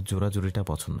নেই, কিন্তু জোরাজুরিটা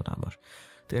পছন্দ না আমার।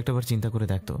 তুই একটাবার চিন্তা করে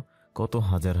দেখ তো, কত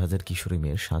হাজার হাজার কিশোরী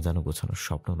মেয়ের সাজানো গোছানোর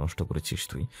স্বপ্ন নষ্ট করেছিস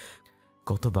তুই।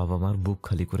 কত বাবা মার বুক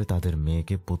খালি করে তাদের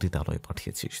মেয়েকে পতিতালয়ে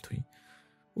পাঠিয়েছিস তুই।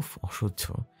 উফ, অসহ্য।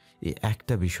 এই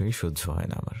একটা বিষয়ই সহ্য হয়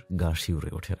না আমার, গা শিউরে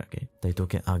ওঠে আগে। তাই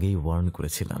তোকে আগেই ওয়ার্ন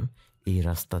করেছিলাম এই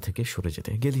রাস্তা থেকে সরে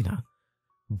যেতে, গেলি না।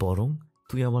 বরং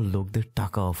তুই আমার লোকদের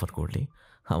টাকা অফার করলি,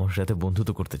 আমার সাথে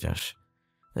বন্ধুত্ব করতে চাস।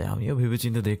 তাই আমিও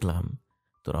ভেবেচিন্তে দেখলাম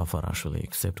তোর অফার আসলে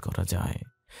অ্যাকসেপ্ট করা যায়।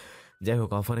 যাই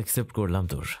হোক, অফার অ্যাকসেপ্ট করলাম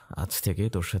তোর। আজ থেকে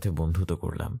তোর সাথে বন্ধুত্ব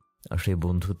করলাম, আর সেই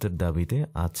বন্ধুত্বের দাবিতে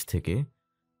আজ থেকে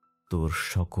তোর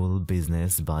সকল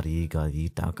বিজনেস, বাড়ি, গাড়ি,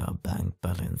 টাকা, ব্যাংক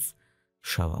ব্যালেন্স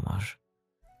সব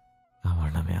আমার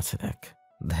নামে আছে। দেখ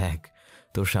দেখ,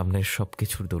 তোর সামনে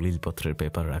সবকিছুর দলিলপত্রের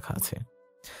পেপার রাখা আছে।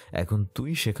 এখন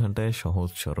তুই সেখানটায় সহজ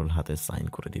সরল হাতে সাইন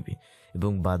করে দিবি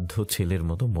এবং বাধ্য ছেলের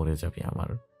মতো মরে যাবি আমার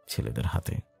ছেলেদের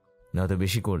হাতে। নয়তো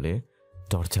বেশি করলে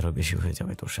টর্চারও বেশি হয়ে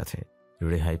যাবে তোর সাথে,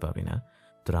 রেহাই পাবি না।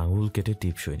 তোর আঙুল কেটে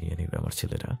টিপসই নিয়ে নেবে আমার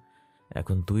ছেলেরা।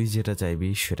 এখন তুই যেটা চাইবি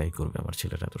সেটাই করবে আমার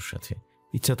ছেলেরা তোর সাথে।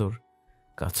 ইচ্ছা তোর,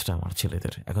 কাজটা আমার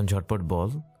ছেলেদের। এখন ঝটপট বল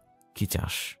কি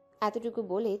চাস। এতটুকু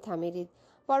বলে থামে হৃদ।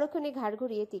 পরক্ষণে ঘাড়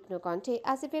ঘুরিয়ে তীক্ষ্ণ কণ্ঠে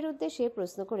আসিফের উদ্দেশ্যে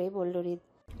প্রশ্ন করে বলল হৃদ,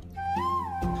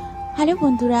 হ্যালো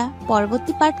বন্ধুরা,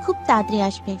 পরবর্তী পার্ট খুব তাড়াতাড়ি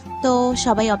আসবে, তো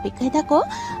সবাই অপেক্ষায় থাকো।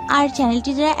 আর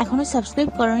চ্যানেলটি যারা এখনো সাবস্ক্রাইব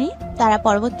করোনি তারা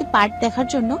পরবর্তী পার্ট দেখার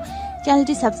জন্য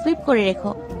চ্যানেলটি সাবস্ক্রাইব করে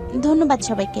রেখো। ধন্যবাদ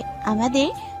সবাইকে, আমাদের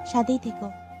সাথেই থেকো।